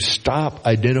to stop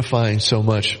identifying so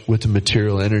much with the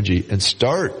material energy and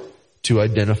start to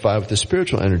identify with the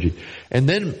spiritual energy. And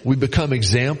then we become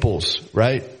examples,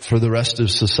 right, for the rest of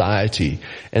society.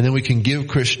 And then we can give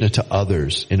Krishna to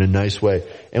others in a nice way.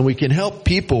 And we can help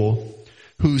people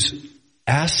whose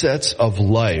assets of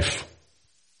life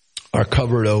are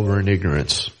covered over in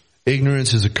ignorance.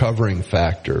 Ignorance is a covering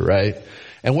factor, right?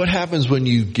 And what happens when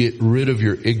you get rid of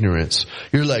your ignorance?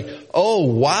 You're like, oh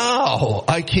wow,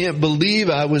 I can't believe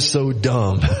I was so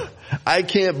dumb. I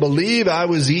can't believe I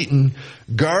was eating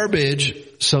garbage,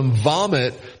 some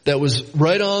vomit that was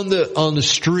right on the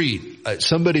street.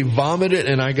 Somebody vomited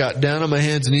and I got down on my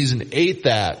hands and knees and ate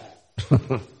that.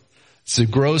 It's a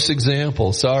gross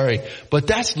example, sorry. But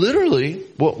that's literally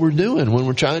what we're doing when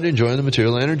we're trying to enjoy the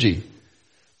material energy.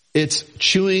 It's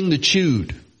chewing the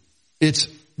chewed. It's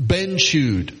been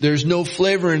chewed. There's no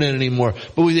flavor in it anymore.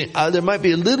 But we think, there might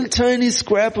be a little tiny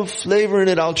scrap of flavor in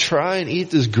it. I'll try and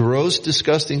eat this gross,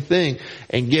 disgusting thing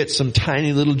and get some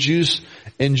tiny little juice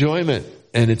enjoyment.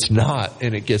 And it's not,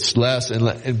 and it gets less and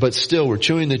less, but still we're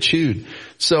chewing the chewed.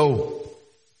 So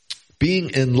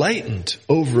being enlightened,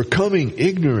 overcoming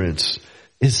ignorance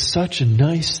is such a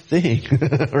nice thing,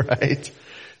 right?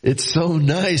 It's so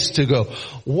nice to go,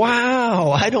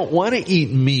 wow, I don't want to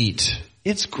eat meat.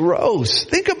 It's gross.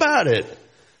 Think about it.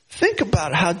 Think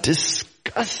about how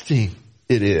disgusting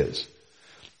it is.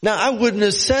 Now, I wouldn't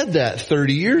have said that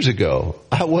 30 years ago.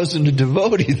 I wasn't a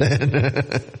devotee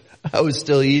then. I was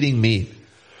still eating meat.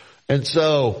 And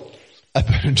so I've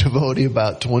been a devotee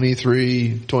about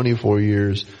 23, 24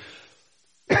 years.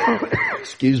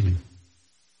 Excuse me.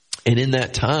 And in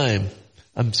that time,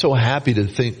 I'm so happy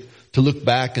to look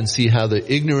back and see how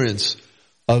the ignorance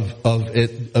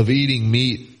of eating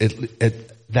meat,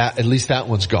 at least that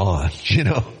one's gone, you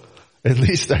know. At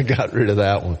least I got rid of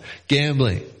that one.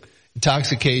 Gambling,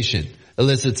 intoxication,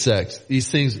 illicit sex,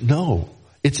 these things, no.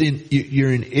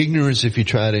 You're in ignorance if you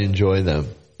try to enjoy them.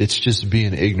 It's just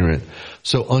being ignorant.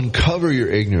 So uncover your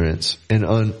ignorance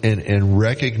and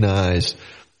recognize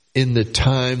in the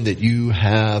time that you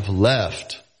have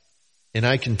left. And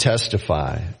I can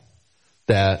testify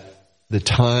that the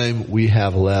time we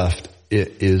have left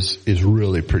is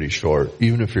really pretty short,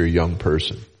 even if you're a young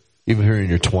person, even if you're in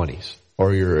your 20s,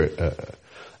 or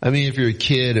if you're a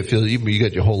kid, it feels, you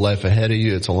got your whole life ahead of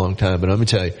you, it's a long time, but I'm gonna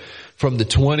tell you, from the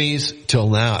 20s till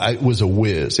now, it was a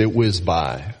whiz. It whizzed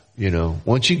by, you know.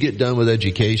 Once you get done with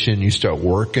education, you start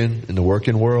working in the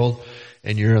working world,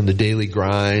 and you're on the daily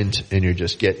grind, and you're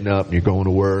just getting up, and you're going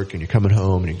to work, and you're coming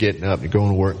home, and you're getting up, and you're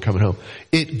going to work, and coming home.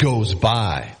 It goes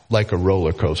by like a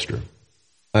roller coaster.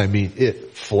 I mean,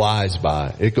 it flies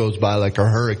by. It goes by like a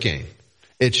hurricane.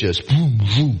 It's just boom,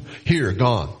 boom, here,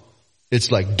 gone.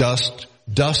 It's like dusk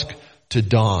to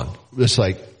dawn. It's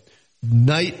like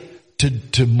night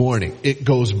to morning. It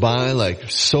goes by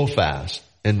like so fast,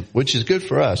 and which is good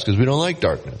for us because we don't like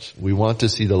darkness. We want to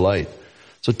see the light.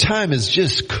 So time is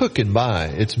just cooking by.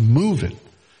 It's moving,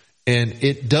 and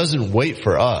it doesn't wait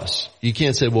for us. You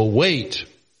can't say, well, wait,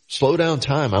 slow down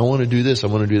time. I want to do this. I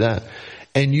want to do that.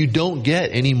 And you don't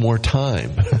get any more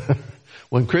time.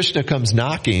 When Krishna comes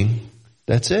knocking,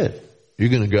 that's it. You're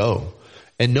going to go.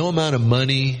 And no amount of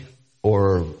money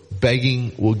or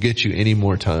begging will get you any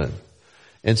more time.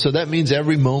 And so that means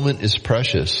every moment is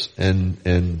precious.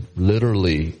 And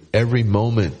literally every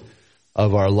moment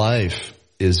of our life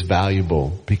is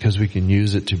valuable because we can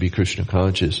use it to be Krishna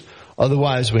conscious.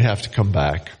 Otherwise, we have to come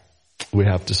back. We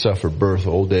have to suffer birth,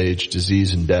 old age,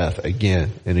 disease, and death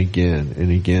again and again and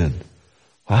again.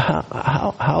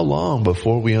 How long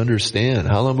before we understand?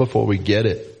 How long before we get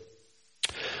it?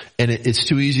 And it's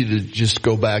too easy to just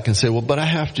go back and say, well, but I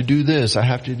have to do this. I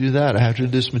have to do that. I have to do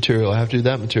this material. I have to do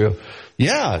that material.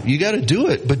 Yeah, you got to do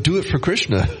it, but do it for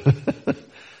Krishna.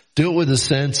 Do it with a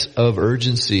sense of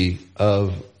urgency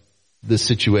of the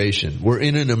situation. We're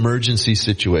in an emergency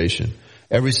situation.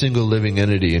 Every single living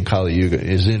entity in Kali Yuga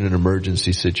is in an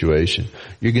emergency situation.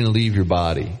 You're going to leave your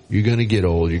body. You're going to get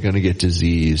old. You're going to get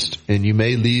diseased. And you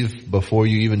may leave before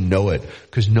you even know it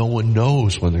because no one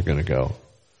knows when they're going to go.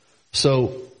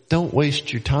 So don't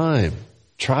waste your time.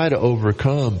 Try to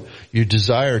overcome your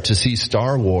desire to see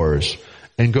Star Wars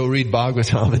and go read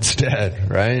Bhagavatam instead,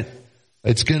 right?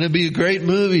 It's going to be a great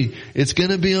movie. It's going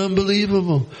to be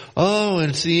unbelievable. Oh, and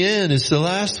it's the end. It's the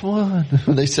last one.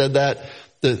 They said that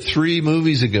 3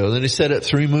 movies ago. Then they said it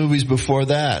 3 movies before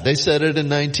that. They said it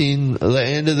in in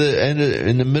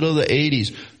the middle of the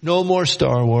 80s. No more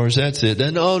Star Wars. That's it.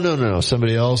 Then, oh, no.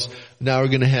 Somebody else. Now we're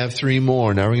going to have 3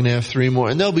 more. Now we're going to have 3 more.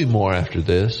 And there'll be more after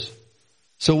this.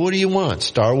 So what do you want?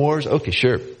 Star Wars? Okay,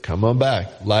 sure. Come on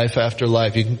back. Life after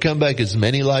life. You can come back as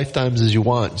many lifetimes as you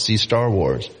want and see Star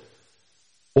Wars.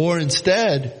 Or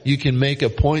instead, you can make a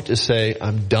point to say,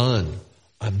 I'm done.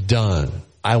 I'm done.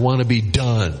 I want to be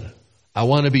done. I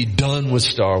want to be done with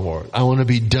Star Wars. I want to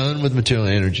be done with material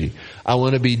energy. I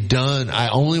want to be done. I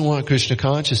only want Krishna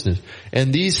consciousness.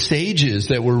 And these sages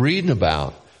that we're reading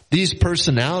about, these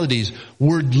personalities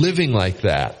were living like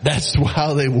that. That's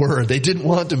how they were. They didn't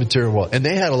want the material world. And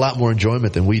they had a lot more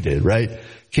enjoyment than we did, right?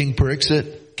 King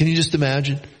Pariksit, can you just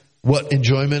imagine what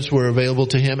enjoyments were available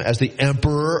to him as the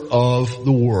emperor of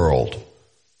the world?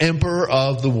 Emperor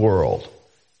of the world.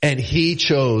 And he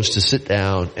chose to sit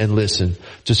down and listen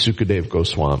to Sukadeva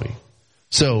Goswami.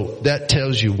 So that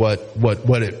tells you what's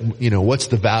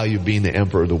the value of being the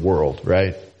emperor of the world,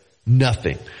 right?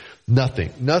 Nothing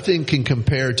can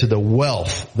compare to the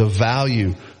wealth, the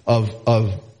value of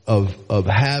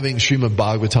having Srimad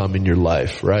Bhagavatam in your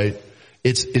life, right?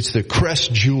 It's the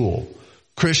crest jewel.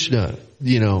 Krishna,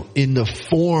 in the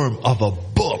form of a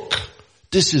book.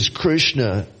 This is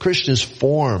Krishna's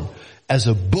form as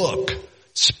a book,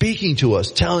 speaking to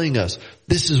us, telling us,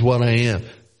 this is what I am.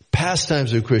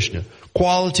 Pastimes of Krishna,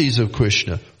 qualities of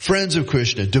Krishna, friends of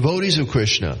Krishna, devotees of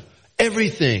Krishna,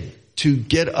 everything to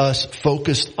get us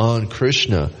focused on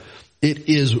Krishna. It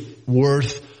is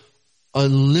worth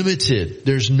unlimited.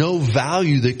 There's no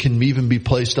value that can even be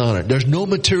placed on it. There's no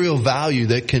material value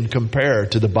that can compare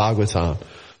to the Bhagavatam.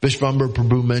 Vishvambara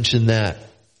Prabhu mentioned that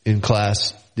in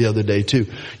class the other day too.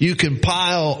 You can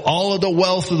pile all of the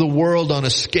wealth of the world on a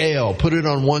scale, put it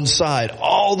on one side,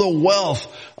 all the wealth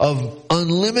of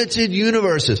unlimited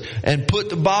universes, and put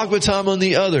the Bhagavatam on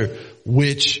the other.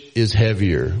 Which is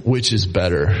heavier? Which is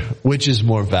better? Which is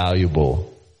more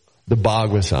valuable? The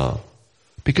Bhagavatam.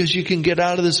 Because you can get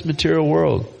out of this material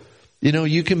world.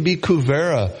 You can be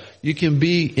Kuvera. You can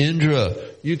be Indra.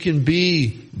 You can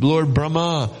be Lord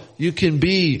Brahma. You can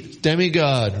be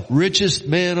demigod, richest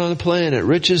man on the planet,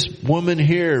 richest woman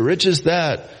here, richest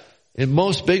that, and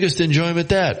most biggest enjoyment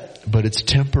that. But it's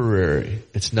temporary.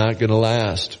 It's not going to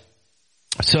last.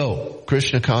 So,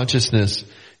 Krishna consciousness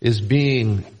is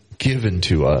being given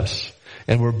to us.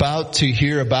 And we're about to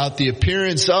hear about the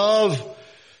appearance of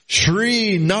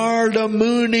Shri Narada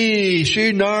Muni.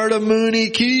 Shri Narada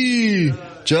Muni ki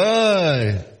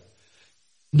jai.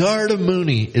 Narada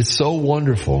Muni is so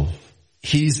wonderful.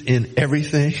 He's in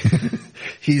everything.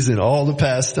 He's in all the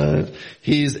pastimes.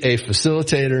 He's a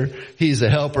facilitator. He's a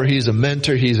helper. He's a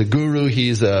mentor. He's a guru. He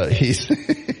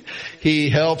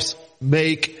helps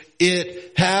make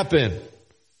it happen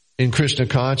in Krishna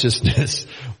consciousness.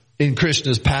 In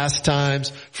Krishna's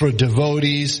pastimes for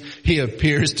devotees, he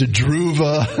appears to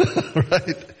Dhruva,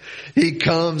 right? He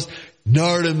comes,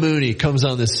 Narada Muni comes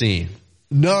on the scene.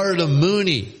 Narada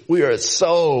Muni, we are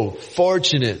so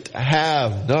fortunate to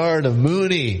have Narada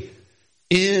Muni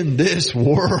in this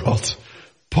world,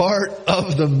 part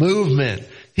of the movement.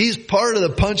 He's part of the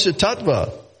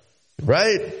Panchatattva,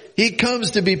 right? He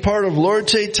comes to be part of Lord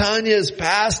Chaitanya's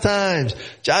pastimes.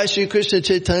 Jai Shri Krishna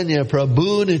Chaitanya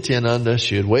Prabhu Nityananda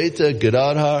Shri Advaita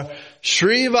Gadadhar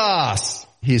Srivas.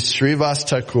 He's Srivas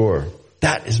Thakur.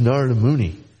 That is Narada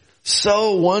Muni.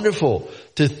 So wonderful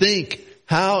to think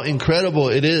how incredible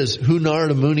it is who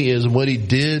Narada Muni is and what he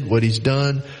did, what he's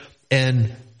done.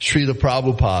 And Srila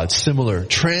Prabhupada, similar.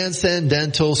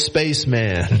 Transcendental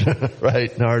spaceman,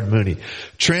 right? Narada Muni.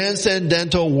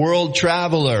 Transcendental world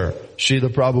traveler, Srila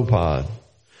Prabhupada.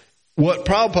 What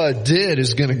Prabhupada did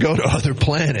is going to go to other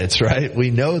planets, right?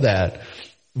 We know that.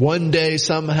 One day,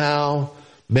 somehow,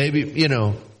 maybe,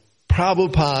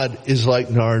 Prabhupada is like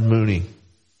Narada Muni.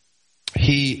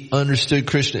 He understood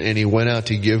Krishna and he went out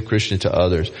to give Krishna to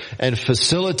others and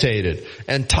facilitated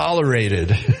and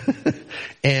tolerated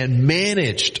and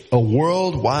managed a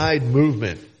worldwide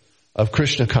movement of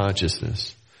Krishna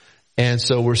consciousness. And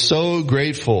so we're so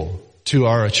grateful to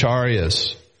our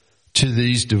acharyas, to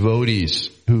these devotees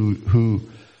who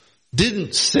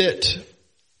didn't sit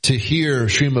to hear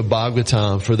Srimad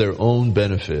Bhagavatam for their own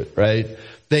benefit, right?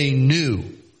 They knew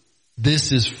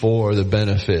this is for the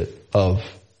benefit of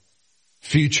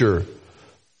future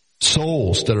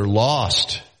souls that are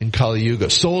lost in Kali Yuga,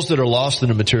 souls that are lost in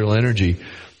the material energy.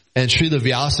 And Srila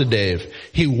Vyasadeva,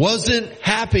 he wasn't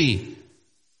happy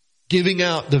giving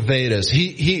out the Vedas.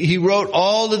 He wrote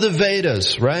all of the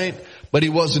Vedas, right? But he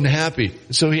wasn't happy.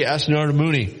 So he asked Narada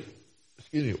Muni,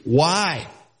 why?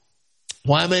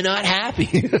 Why am I not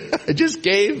happy? I just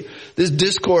gave this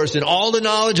discourse and all the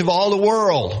knowledge of all the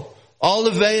world, all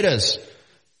the Vedas,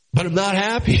 but I'm not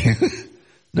happy.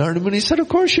 Narada Muni said, of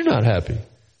course you're not happy.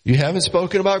 You haven't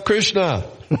spoken about Krishna.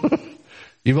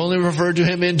 You've only referred to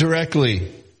him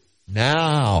indirectly.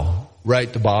 Now,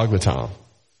 write the Bhagavatam.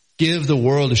 Give the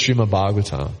world a Srimad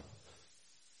Bhagavatam.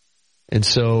 And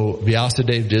so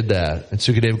Vyasadeva did that. And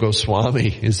Sukadeva Goswami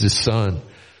is his son.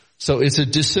 So it's a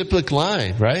disciplic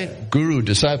line, right? Guru,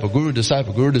 disciple, guru,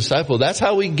 disciple, guru, disciple. That's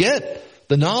how we get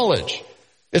the knowledge.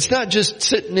 It's not just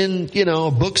sitting in,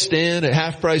 a book stand at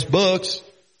half-price books.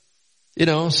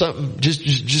 Something,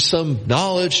 just some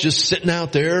knowledge just sitting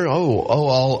out there.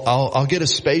 I'll get a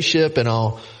spaceship and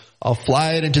I'll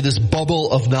fly it into this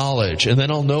bubble of knowledge and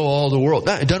then I'll know all the world.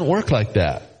 No, it doesn't work like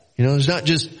that.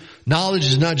 Knowledge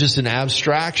is not just an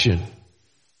abstraction.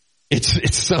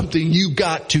 It's something you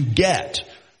got to get.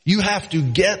 You have to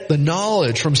get the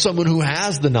knowledge from someone who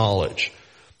has the knowledge.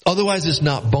 Otherwise it's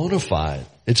not bona fide.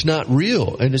 It's not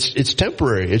real and it's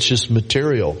temporary. It's just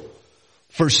material.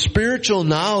 For spiritual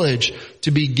knowledge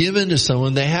to be given to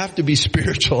someone, they have to be a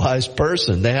spiritualized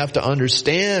person. They have to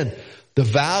understand the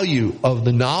value of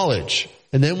the knowledge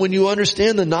And then when you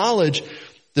understand the knowledge,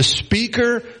 the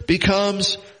speaker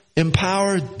becomes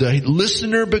empowered, the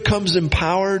listener becomes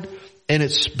empowered, and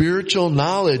its spiritual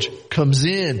knowledge comes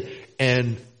in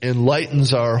and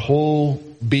enlightens our whole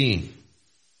being.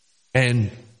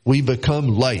 And we become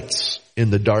lights in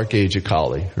the dark age of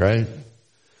Kali, right?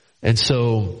 And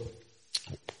so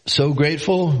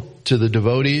grateful to the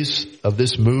devotees of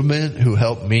this movement who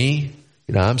helped me.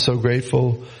 I'm so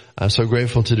grateful. I'm so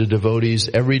grateful to the devotees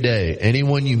every day.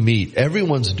 Anyone you meet,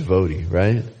 everyone's a devotee,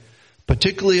 right?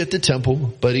 Particularly at the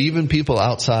temple, but even people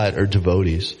outside are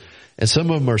devotees. And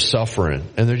some of them are suffering,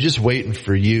 and they're just waiting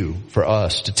for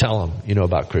us to tell them,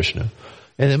 about Krishna.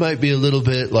 And it might be a little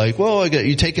bit like, well,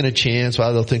 you're taking a chance.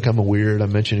 Well, they'll think I'm a weird.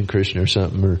 I'm mentioning Krishna or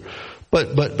something.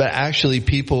 But actually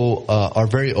people are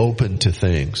very open to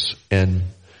things, and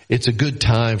it's a good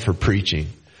time for preaching.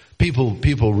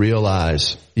 People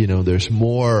realize, there's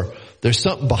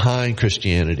something behind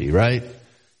Christianity, right?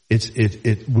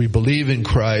 We believe in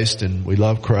Christ and we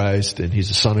love Christ and He's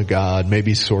the Son of God.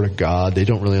 Maybe He's sort of God. They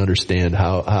don't really understand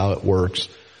how it works,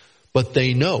 but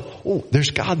they know,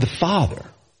 there's God the Father,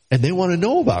 and they want to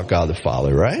know about God the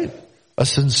Father, right? A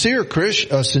sincere Christian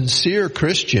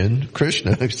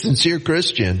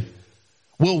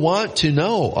will want to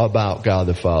know about God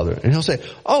the Father. And he'll say,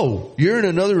 oh, you're in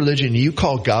another religion and you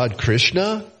call God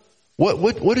Krishna?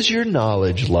 What is your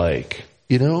knowledge like?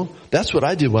 That's what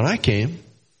I did when I came.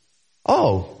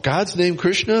 Oh, God's name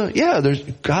Krishna? Yeah,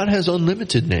 God has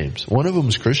unlimited names. One of them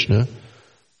is Krishna.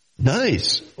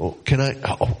 Nice. Oh,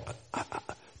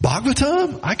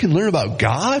 Bhagavatam? I can learn about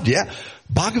God? Yeah.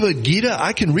 Bhagavad Gita?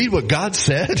 I can read what God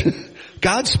said.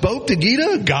 God spoke to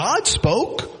Gita? God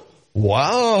spoke?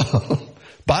 Wow.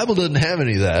 Bible doesn't have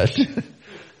any of that.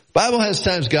 Bible has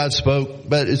times God spoke,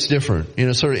 but it's different.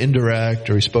 Sort of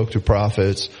indirect, or He spoke to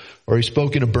prophets, or He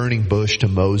spoke in a burning bush to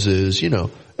Moses,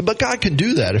 But God can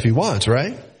do that if He wants,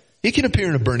 right? He can appear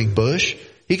in a burning bush.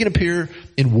 He can appear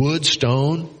in wood,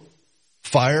 stone,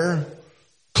 fire,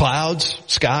 clouds,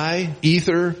 sky,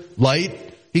 ether, light.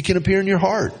 He can appear in your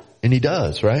heart. And He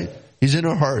does, right? He's in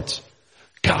our hearts.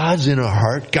 God's in our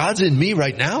heart. God's in me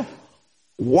right now.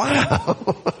 Wow.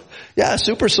 Yeah,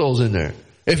 super soul's in there.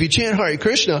 If you chant Hare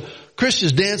Krishna,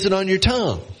 Krishna's dancing on your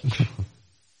tongue.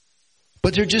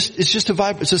 But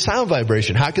it's a sound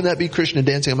vibration. How can that be Krishna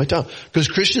dancing on my tongue? Because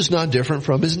Krishna's not different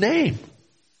from His name.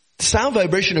 The sound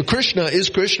vibration of Krishna is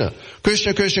Krishna.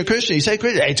 Krishna, Krishna, Krishna. You say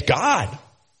Krishna, it's God.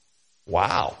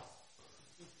 Wow.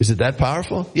 Is it that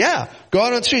powerful? Yeah. Go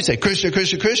out on the street, say Krishna,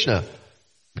 Krishna, Krishna.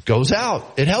 It goes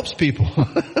out. It helps people.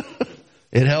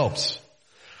 It helps.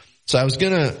 So I was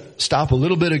going to stop a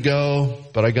little bit ago,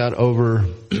 but I got over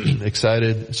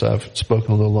excited, so I've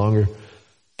spoken a little longer.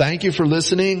 Thank you for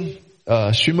listening.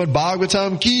 Srimad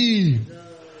Bhagavatam Ki.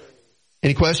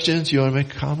 Any questions? You want to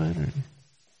make a comment? Or?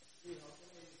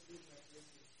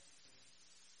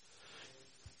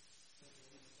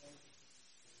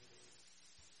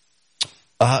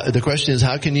 The question is,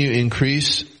 how can you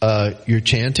increase your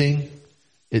chanting?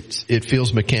 It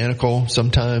feels mechanical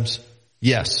sometimes.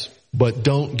 Yes, but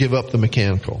don't give up the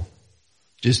mechanical.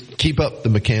 Just keep up the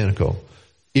mechanical.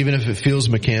 Even if it feels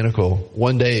mechanical,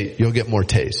 one day you'll get more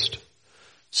taste.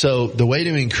 So the way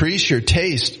to increase your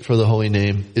taste for the holy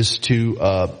name is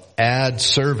to add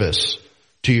service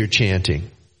to your chanting.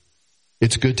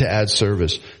 It's good to add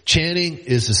service. Chanting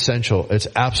is essential. It's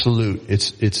absolute.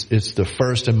 It's the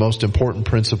first and most important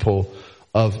principle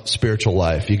of spiritual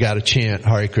life. You got to chant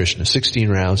Hare Krishna 16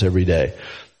 rounds every day.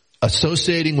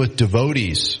 Associating with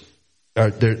devotees,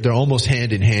 they're almost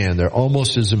hand in hand. They're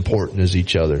almost as important as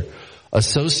each other.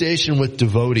 Association with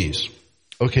devotees.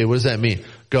 Okay, what does that mean?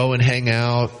 Go and hang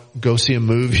out, go see a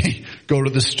movie, go to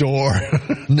the store.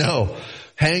 No.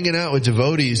 Hanging out with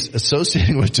devotees,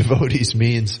 associating with devotees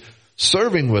means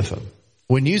serving with them.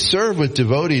 When you serve with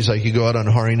devotees, like you go out on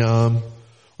Harinam,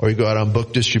 or you go out on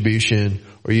book distribution,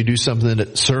 or you do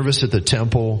something service at the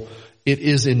temple, it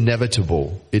is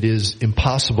inevitable. It is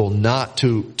impossible not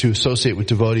to associate with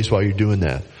devotees while you're doing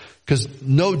that. Because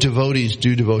no devotees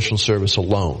do devotional service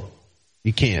alone.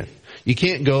 You can't. You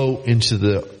can't go onto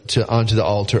the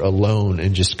altar alone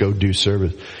and just go do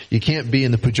service. You can't be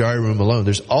in the pujari room alone.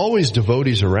 There's always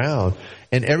devotees around,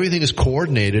 and everything is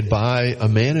coordinated by a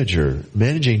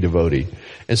managing devotee.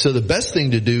 And so the best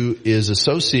thing to do is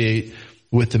associate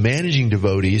with the managing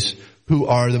devotees who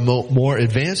are the more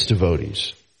advanced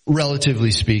devotees,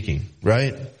 relatively speaking,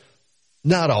 right?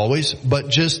 Not always, but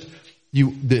just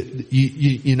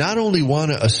you not only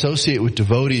want to associate with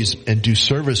devotees and do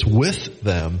service with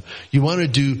them, you want to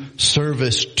do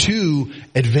service to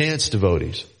advanced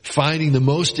devotees. Finding the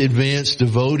most advanced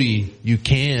devotee you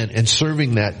can and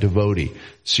serving that devotee.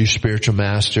 It's your spiritual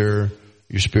master's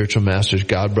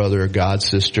god brother or god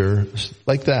sister,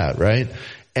 like that, right?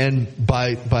 And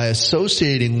by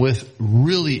associating with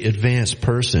really advanced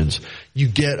persons, you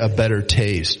get a better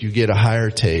taste, you get a higher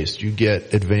taste, you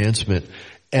get advancement,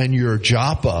 and your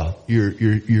japa,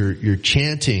 your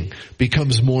chanting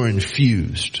becomes more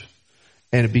infused,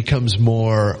 and it becomes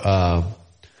more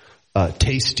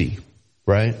tasty,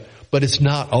 right? But it's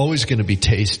not always going to be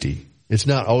tasty. It's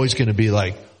not always going to be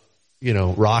like,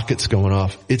 rockets going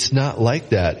off. It's not like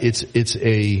that. It's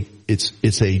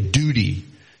a duty.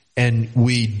 And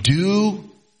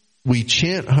we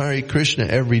chant Hare Krishna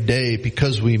every day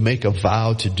because we make a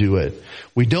vow to do it.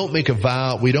 We don't make a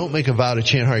vow to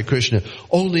chant Hare Krishna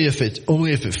only if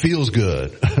it feels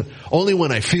good. Only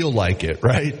when I feel like it,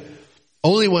 right?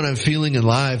 Only when I'm feeling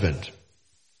enlivened.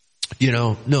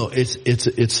 No,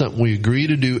 it's something we agree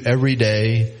to do every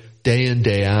day, day in,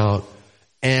 day out.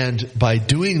 And by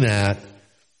doing that,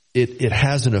 it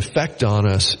has an effect on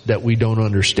us that we don't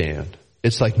understand.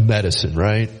 It's like medicine,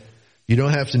 right? You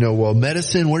don't have to know, well,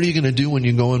 medicine, what are you going to do when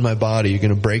you go in my body? You're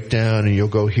going to break down and you'll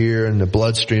go here and the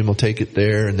bloodstream will take it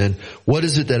there. And then what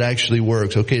is it that actually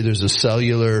works? Okay, there's a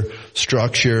cellular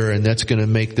structure and that's going to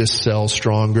make this cell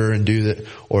stronger and do that,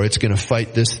 or it's going to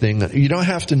fight this thing. You don't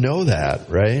have to know that,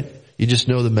 right? You just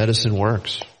know the medicine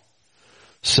works.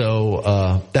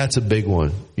 So, that's a big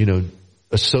one.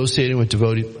 Associating with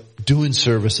devotees, doing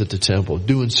service at the temple,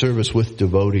 doing service with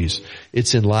devotees.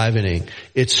 It's enlivening.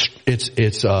 It's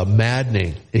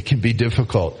maddening. It can be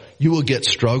difficult. You will get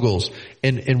struggles.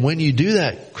 And when you do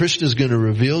that, Krishna's going to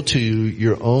reveal to you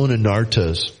your own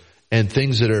anarthas and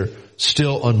things that are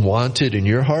still unwanted in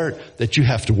your heart that you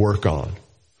have to work on.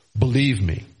 Believe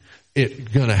me,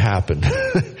 it's going to happen.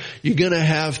 You're going to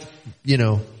have,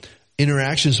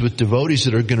 interactions with devotees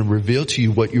that are going to reveal to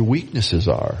you what your weaknesses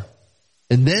are.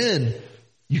 And then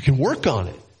you can work on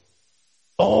it.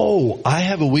 Oh, I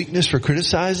have a weakness for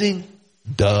criticizing?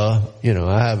 Duh.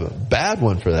 I have a bad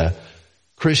one for that.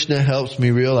 Krishna helps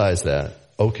me realize that.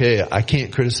 Okay, I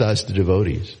can't criticize the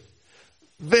devotees.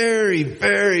 Very,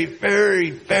 very, very,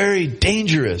 very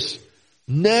dangerous.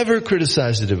 Never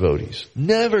criticize the devotees.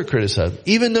 Never criticize them,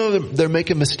 even though they're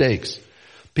making mistakes.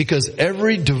 Because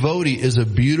every devotee is a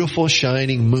beautiful,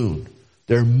 shining moon.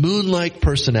 They're moon-like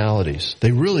personalities.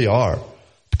 They really are.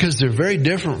 Because they're very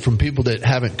different from people that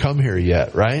haven't come here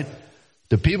yet, right?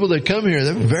 The people that come here,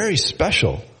 they're very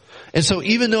special. And so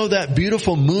even though that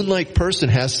beautiful moon-like person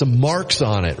has some marks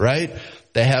on it, right?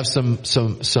 They have some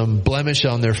blemish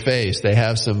on their face. They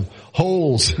have some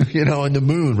holes, in the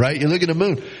moon, right? You look at the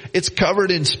moon. It's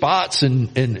covered in spots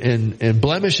and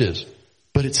blemishes.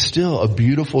 But it's still a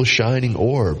beautiful shining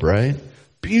orb, right?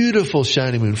 Beautiful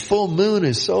shining moon. Full moon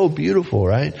is so beautiful,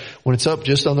 right? When it's up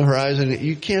just on the horizon,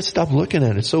 you can't stop looking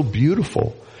at it. It's so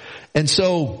beautiful. And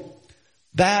so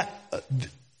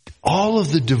all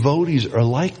of the devotees are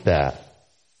like that.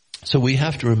 So we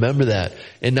have to remember that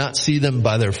and not see them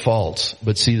by their faults,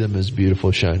 but see them as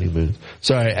beautiful shining moons.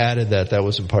 Sorry, I added that. That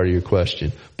wasn't part of your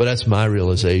question. But that's my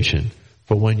realization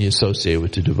for when you associate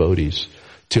with the devotees,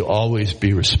 to always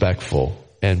be respectful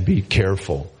and be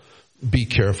careful. Be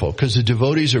careful, because the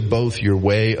devotees are both your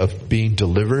way of being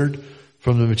delivered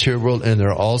from the material world, and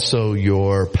they're also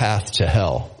your path to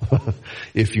hell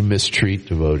if you mistreat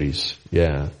devotees.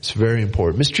 Yeah, it's very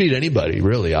important. Mistreat anybody,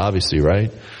 really, obviously,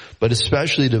 right? But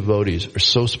especially devotees are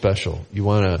so special. You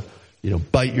want to,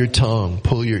 bite your tongue,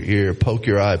 pull your ear, poke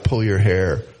your eye, pull your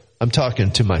hair. I'm talking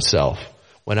to myself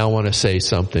when I want to say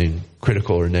something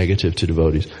critical or negative to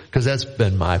devotees, because that's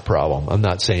been my problem. I'm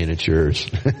not saying it's yours.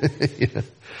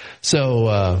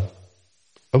 So,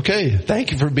 okay.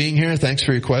 Thank you for being here. Thanks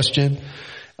for your question.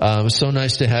 It's so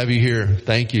nice to have you here.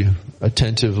 Thank you.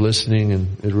 Attentive listening,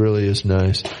 and it really is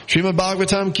nice. Srimad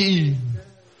Bhagavatam ki.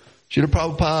 Srila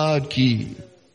Prabhupada ki.